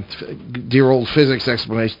mundane, dear old physics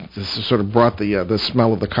explanation that sort of brought the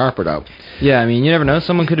smell of the carpet out. Yeah, I mean, you never know.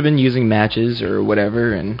 Someone could have been using matches or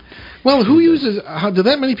whatever. And well, do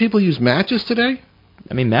that many people use matches today?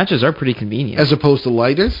 I mean, matches are pretty convenient. As opposed to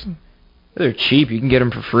lighters? They're cheap. You can get them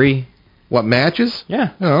for free. What, matches?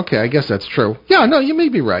 Yeah. Oh, okay, I guess that's true. Yeah, no, you may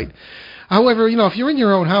be right. However, if you're in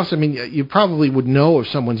your own house, I mean, you probably would know if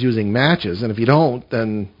someone's using matches, and if you don't,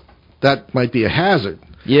 then that might be a hazard.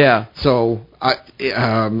 Yeah. So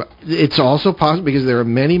it's also possible, because there are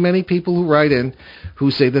many, many people who write in who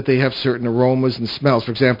say that they have certain aromas and smells.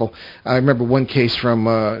 For example, I remember one case from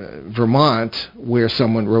Vermont where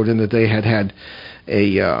someone wrote in that they had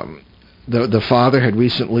a... The father had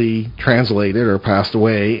recently translated or passed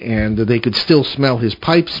away, and they could still smell his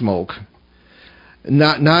pipe smoke.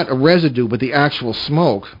 Not a residue, but the actual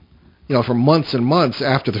smoke, for months and months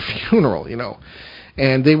after the funeral,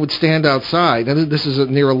 And they would stand outside, and this is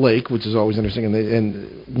near a lake, which is always interesting,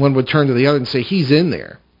 and one would turn to the other and say, he's in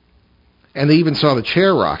there. And they even saw the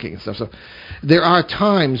chair rocking and stuff. So there are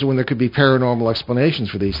times when there could be paranormal explanations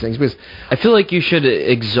for these things. Because I feel like you should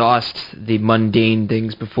exhaust the mundane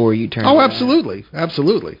things before you turn. Oh, absolutely.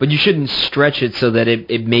 Absolutely. But you shouldn't stretch it so that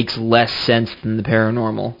it makes less sense than the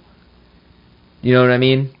paranormal. You know what I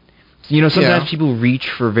mean? Sometimes people reach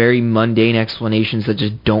for very mundane explanations that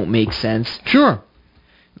just don't make sense. Sure.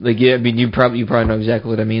 Like, yeah, I mean, you probably know exactly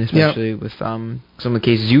what I mean, especially with some of the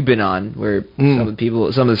cases you've been on, where some of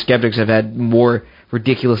the skeptics have had more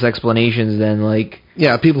ridiculous explanations than like...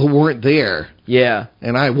 Yeah, people who weren't there. Yeah.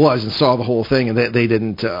 And I was and saw the whole thing, and they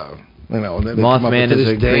didn't, Mothman is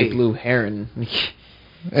a great blue heron.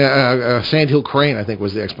 Sandhill Crane, I think,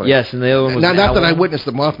 was the explanation. Yes, and the other one was not that I witnessed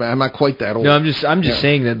the Mothman. I'm not quite that old. No, I'm just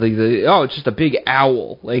saying that it's just a big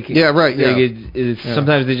owl. Like yeah, right. Yeah.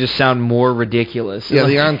 Sometimes they just sound more ridiculous. Yeah,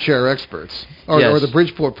 the armchair experts, or the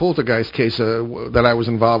Bridgeport poltergeist case that I was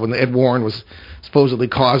involved in. Ed Warren was supposedly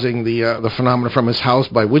causing the phenomena from his house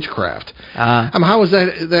by witchcraft. How is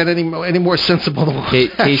that any more sensible than what's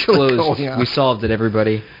case closed? Going on? We solved it,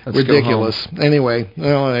 everybody. Let's ridiculous. Go home. Anyway,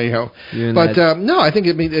 well, anyhow. But no, I think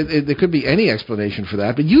there could be any explanation for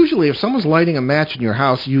that. But usually, if someone's lighting a match in your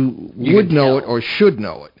house, you would know it or should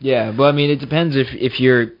know it. Yeah, but I mean, it depends if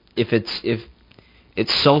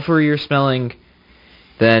it's sulfur you're smelling.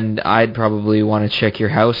 then I'd probably want to check your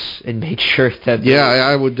house and make sure that... Yeah,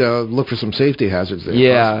 I would look for some safety hazards there.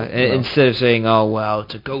 Yeah, instead of saying, oh, well,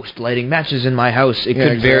 it's a ghost lighting matches in my house, it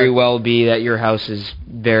could very well be that your house is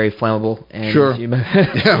very flammable. And sure.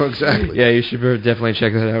 Yeah, exactly. Yeah, you should definitely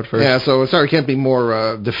check that out first. Yeah, so sorry, can't be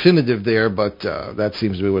more definitive there, but that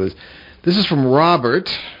seems to be what it is. This is from Robert.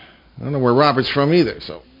 I don't know where Robert's from either,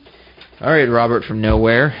 so... All right, Robert from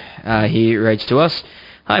nowhere. He writes to us.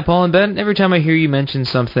 Hi, Paul and Ben. Every time I hear you mention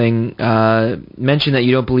something, mention that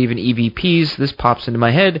you don't believe in EVPs, this pops into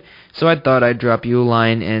my head, so I thought I'd drop you a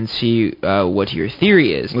line and see what your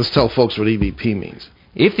theory is. Let's tell folks what EVP means.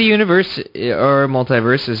 If the universe or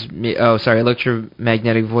multiverse is...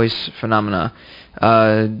 electromagnetic voice phenomena,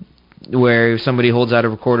 where somebody holds out a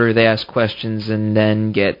recorder, they ask questions, and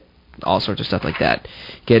then get all sorts of stuff like that.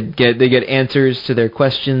 They get answers to their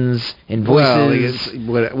questions in voices.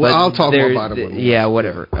 Well, I'll talk more about it. Yeah,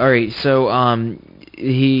 whatever. All right, so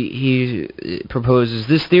he proposes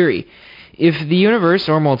this theory. If the universe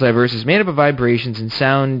or multiverse is made up of vibrations and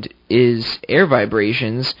sound is air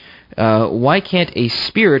vibrations, why can't a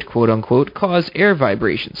spirit, quote-unquote, cause air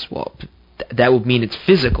vibrations? Well, that would mean it's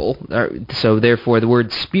physical, so therefore the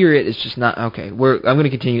word spirit is just not... Okay, I'm going to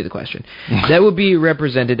continue the question. That would be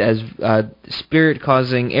represented as spirit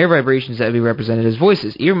causing air vibrations that would be represented as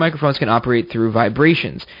voices. Ear microphones can operate through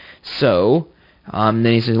vibrations. So, then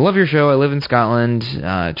he says, love your show, I live in Scotland.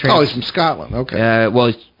 He's from Scotland, okay.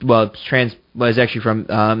 He's actually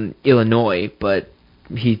from Illinois, but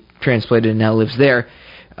he transplanted and now lives there.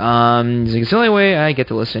 He's like, it's the only way I get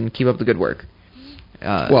to listen. Keep up the good work.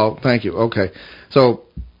 Well, thank you. Okay. So,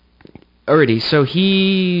 alrighty. So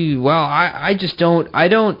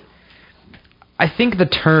I think the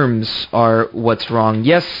terms are what's wrong.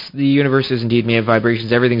 Yes, the universe is indeed made of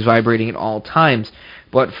vibrations. Everything's vibrating at all times.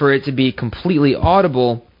 But for it to be completely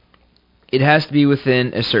audible, it has to be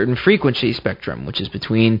within a certain frequency spectrum, which is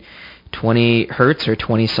between 20 hertz or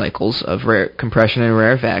 20 cycles of compression and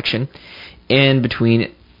rarefaction, and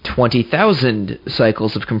between 20,000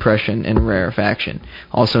 cycles of compression and rarefaction,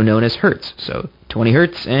 also known as hertz. So 20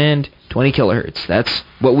 hertz and 20 kilohertz. That's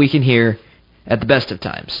what we can hear at the best of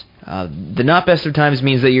times. The not best of times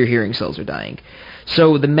means that your hearing cells are dying.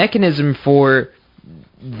 So the mechanism for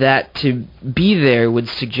that to be there would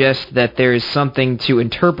suggest that there is something to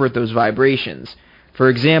interpret those vibrations. For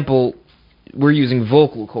example, we're using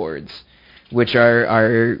vocal cords, which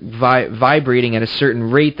are vibrating at a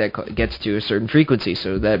certain rate that gets to a certain frequency,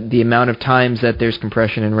 so that the amount of times that there's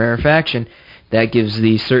compression and rarefaction, that gives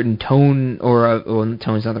the certain tone,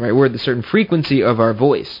 tone's not the right word, the certain frequency of our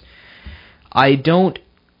voice. I don't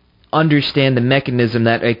understand the mechanism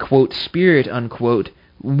that a, quote, spirit, unquote,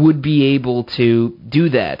 would be able to do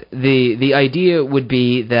that. The idea would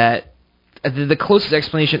be that the closest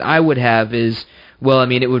explanation I would have is, well, I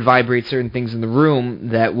mean, it would vibrate certain things in the room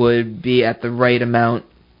that would be at the right amount,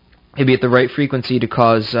 maybe at the right frequency to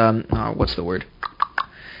cause, what's the word?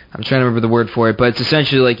 I'm trying to remember the word for it, but it's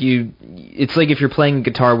essentially like it's like if you're playing a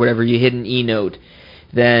guitar, whatever, you hit an E note,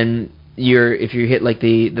 then if you hit like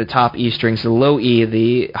the top E string, so the low E,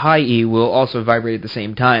 the high E will also vibrate at the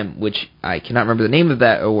same time, which I cannot remember the name of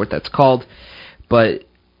that or what that's called, but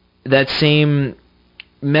that same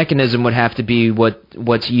mechanism would have to be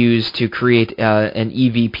what's used to create an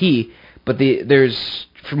EVP, but there's,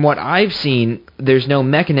 from what I've seen, there's no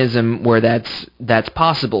mechanism where that's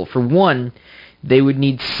possible. For one, they would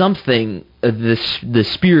need something, the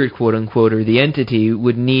spirit, quote unquote, or the entity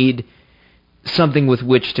would need something with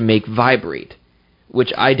which to make vibrate,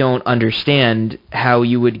 which I don't understand how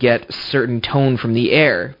you would get certain tone from the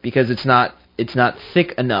air, because it's not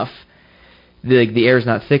thick enough. The air is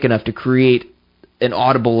not thick enough to create an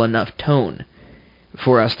audible enough tone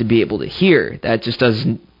for us to be able to hear. That just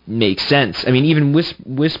doesn't make sense. I mean, even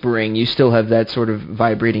whispering, you still have that sort of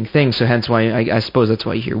vibrating thing, so hence why I suppose that's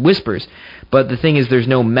why you hear whispers. But the thing is, there's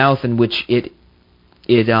no mouth in which it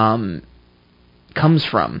comes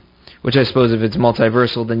from, which I suppose if it's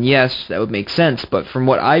multiversal, then yes, that would make sense. But from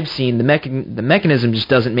what I've seen, the mechanism just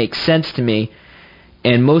doesn't make sense to me,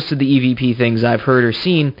 and most of the EVP things I've heard or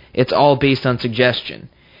seen, it's all based on suggestion.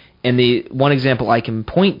 And the one example I can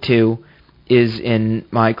point to is in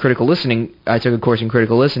my critical listening. I took a course in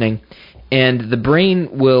critical listening, and the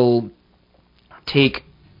brain will take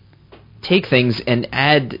things and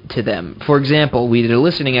add to them. For example, we did a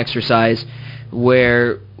listening exercise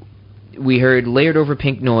where we heard layered over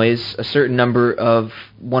pink noise, a certain number of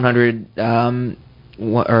 100 about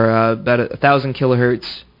 1,000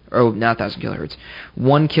 kilohertz. Or not 1,000 kilohertz,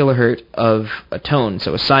 1 kilohertz of a tone,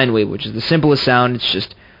 so a sine wave, which is the simplest sound. It's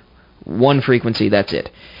just one frequency, that's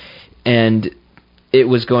it. And it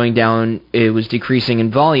was going down, it was decreasing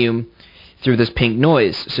in volume through this pink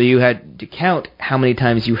noise. So you had to count how many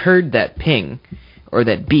times you heard that ping or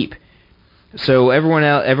that beep. So everyone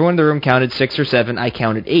in the room counted 6 or 7. I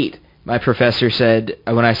counted 8. My professor said,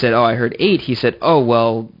 when I said, I heard 8, he said,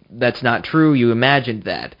 well, that's not true. You imagined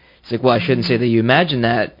that. He's like, well, I shouldn't say that you imagined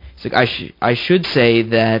that. He's like, I should say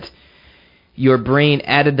that your brain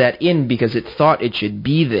added that in because it thought it should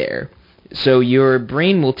be there. So your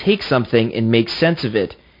brain will take something and make sense of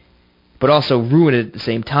it, but also ruin it at the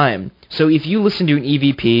same time. So if you listen to an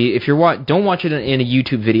EVP, if don't watch it in a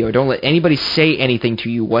YouTube video, don't let anybody say anything to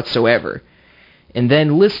you whatsoever, and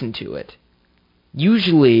then listen to it.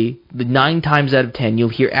 Usually, 9 times out of 10, you'll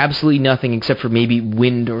hear absolutely nothing except for maybe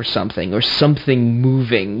wind or something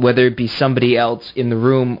moving, whether it be somebody else in the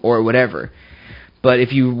room or whatever. But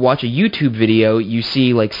if you watch a YouTube video, you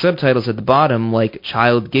see like subtitles at the bottom, like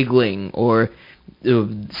child giggling or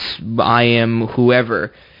I am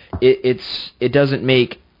whoever. It doesn't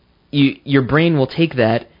make your brain will take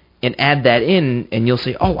that and add that in, and you'll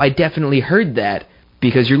say, I definitely heard that,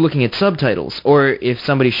 because you're looking at subtitles. Or if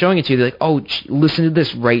somebody's showing it to you, they're like, listen to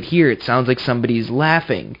this right here. It sounds like somebody's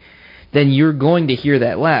laughing. Then you're going to hear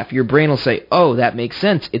that laugh. Your brain will say, that makes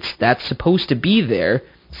sense. That's supposed to be there,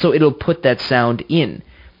 so it'll put that sound in.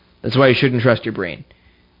 That's why you shouldn't trust your brain.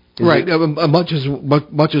 Right, much as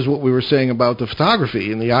what we were saying about the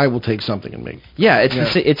photography, and the eye will take something and make. Yeah,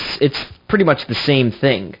 it's pretty much the same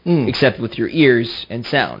thing, except with your ears and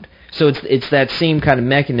sound. So it's that same kind of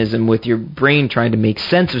mechanism with your brain trying to make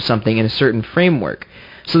sense of something in a certain framework.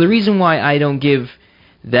 So the reason why I don't give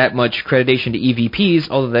that much creditation to EVPs,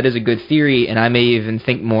 although that is a good theory, and I may even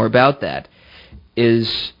think more about that,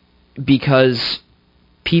 is because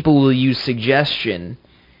people will use suggestion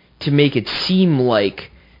to make it seem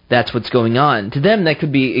like that's what's going on. To them, that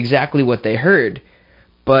could be exactly what they heard,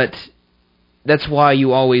 but that's why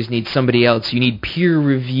you always need somebody else. You need peer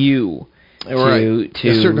review. To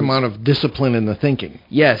a certain amount of discipline in the thinking.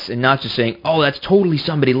 Yes, and not just saying, that's totally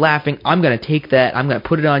somebody laughing. I'm going to take that, I'm going to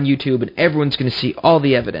put it on YouTube, and everyone's going to see all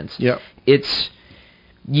the evidence. Yeah.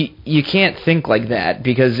 You can't think like that,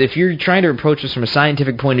 because if you're trying to approach this from a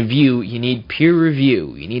scientific point of view, you need peer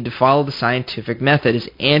review. You need to follow the scientific method. As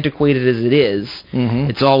antiquated as it is,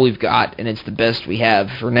 it's all we've got, and it's the best we have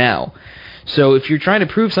for now. So if you're trying to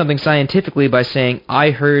prove something scientifically by saying, I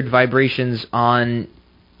heard vibrations on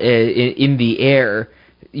in the air,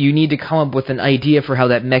 you need to come up with an idea for how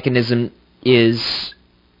that mechanism is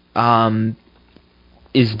done.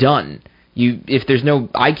 If there's no,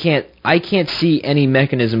 I can't see any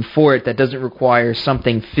mechanism for it that doesn't require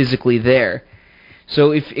something physically there. So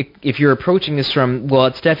if you're approaching this from,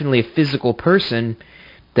 it's definitely a physical person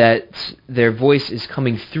that their voice is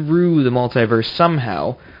coming through the multiverse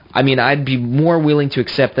somehow. I mean, I'd be more willing to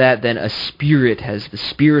accept that than a spirit has the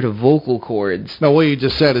spirit of vocal cords. Now, what you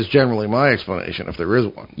just said is generally my explanation, if there is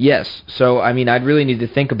one. Yes. So, I mean, I'd really need to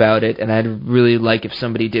think about it, and I'd really like if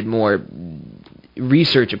somebody did more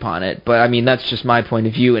research upon it. But, I mean, that's just my point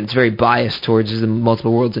of view, and it's very biased towards the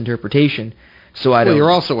multiple worlds interpretation. So I don't... Well,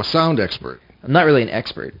 you're also a sound expert. I'm not really an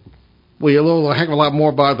expert. Well, you know a heck of a lot more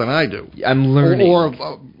about it than I do. I'm learning.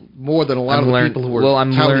 Or more than a lot of the people who are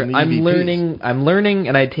I'm learning,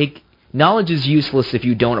 and I take... Knowledge is useless if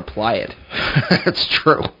you don't apply it. That's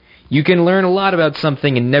true. You can learn a lot about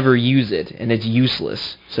something and never use it, and it's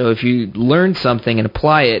useless. So if you learn something and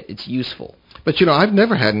apply it, it's useful. But, I've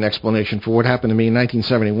never had an explanation for what happened to me in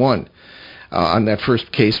 1971. On that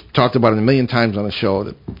first case, talked about it a million times on the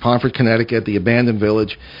show, Pomfret, Connecticut, the abandoned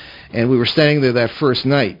village, and we were staying there that first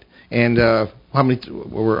night. And how many?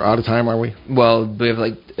 We're out of time, are we? Well, we have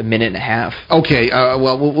like a minute and a half. Okay.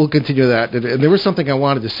 We'll continue that. And there was something I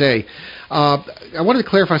wanted to say. I wanted to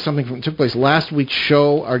clarify something that took place last week's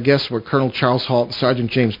show. Our guests were Colonel Charles Halt and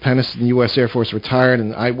Sergeant James Penniston, U.S. Air Force retired,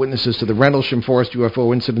 and eyewitnesses to the Rendlesham Forest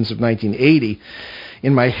UFO incidents of 1980.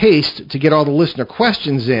 In my haste to get all the listener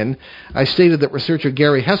questions in, I stated that researcher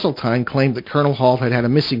Gary Hesseltine claimed that Colonel Halt had a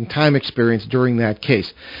missing time experience during that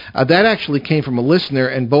case. That actually came from a listener,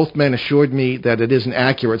 and both men assured me that it isn't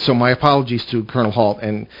accurate. So my apologies to Colonel Halt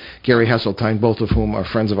and Gary Hesseltine, both of whom are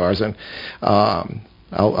friends of ours, and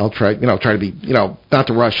I'll try to be, not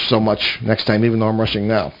to rush so much next time, even though I'm rushing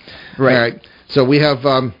now. Right. All right. So we have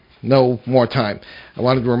no more time. I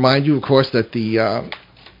wanted to remind you, of course, that the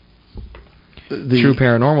True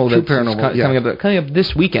Paranormal coming up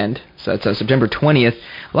this weekend. So that's September 20th.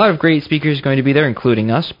 A lot of great speakers going to be there, including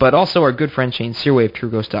us, but also our good friend Shane Searway of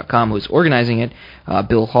TrueGhost.com, who's organizing it.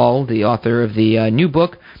 Bill Hall, the author of the new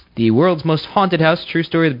book, The World's Most Haunted House, True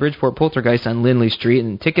Story of the Bridgeport Poltergeist on Lindley Street,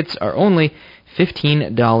 and tickets are only $15,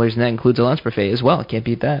 and that includes a lunch buffet as well. Can't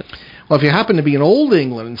beat that. Well, if you happen to be in Old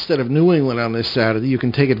England instead of New England on this Saturday, you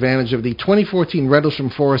can take advantage of the 2014 Rendlesham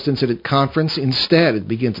Forest Incident Conference instead. It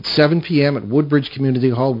begins at 7 p.m. at Woodbridge Community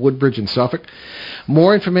Hall, Woodbridge in Suffolk.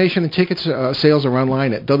 More information and tickets sales are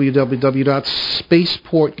online at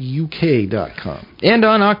www.spaceportuk.com. And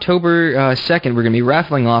on October 2nd, we're going to be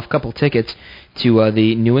raffling off a couple tickets to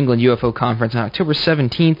the New England UFO Conference on October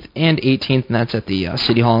 17th and 18th, and that's at the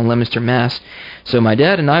City Hall in Leominster, Mass. So my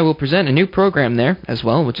dad and I will present a new program there as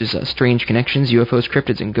well, which is Strange Connections, UFOs,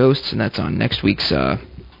 Cryptids, and Ghosts, and that's on next week's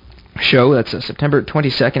show. That's September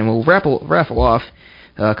 22nd. We'll raffle off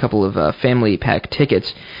a couple of family pack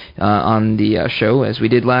tickets on the show, as we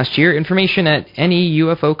did last year. Information at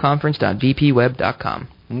neufoconference.vpweb.com.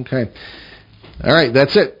 Okay. All right,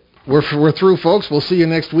 that's it. We're through, folks. We'll see you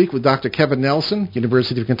next week with Dr. Kevin Nelson,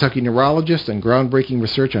 University of Kentucky neurologist, and groundbreaking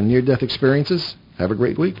research on near-death experiences. Have a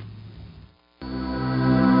great week.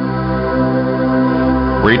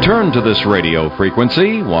 Return to this radio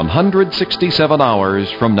frequency 167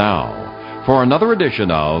 hours from now for another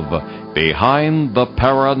edition of Behind the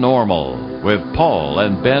Paranormal with Paul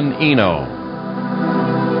and Ben Eno.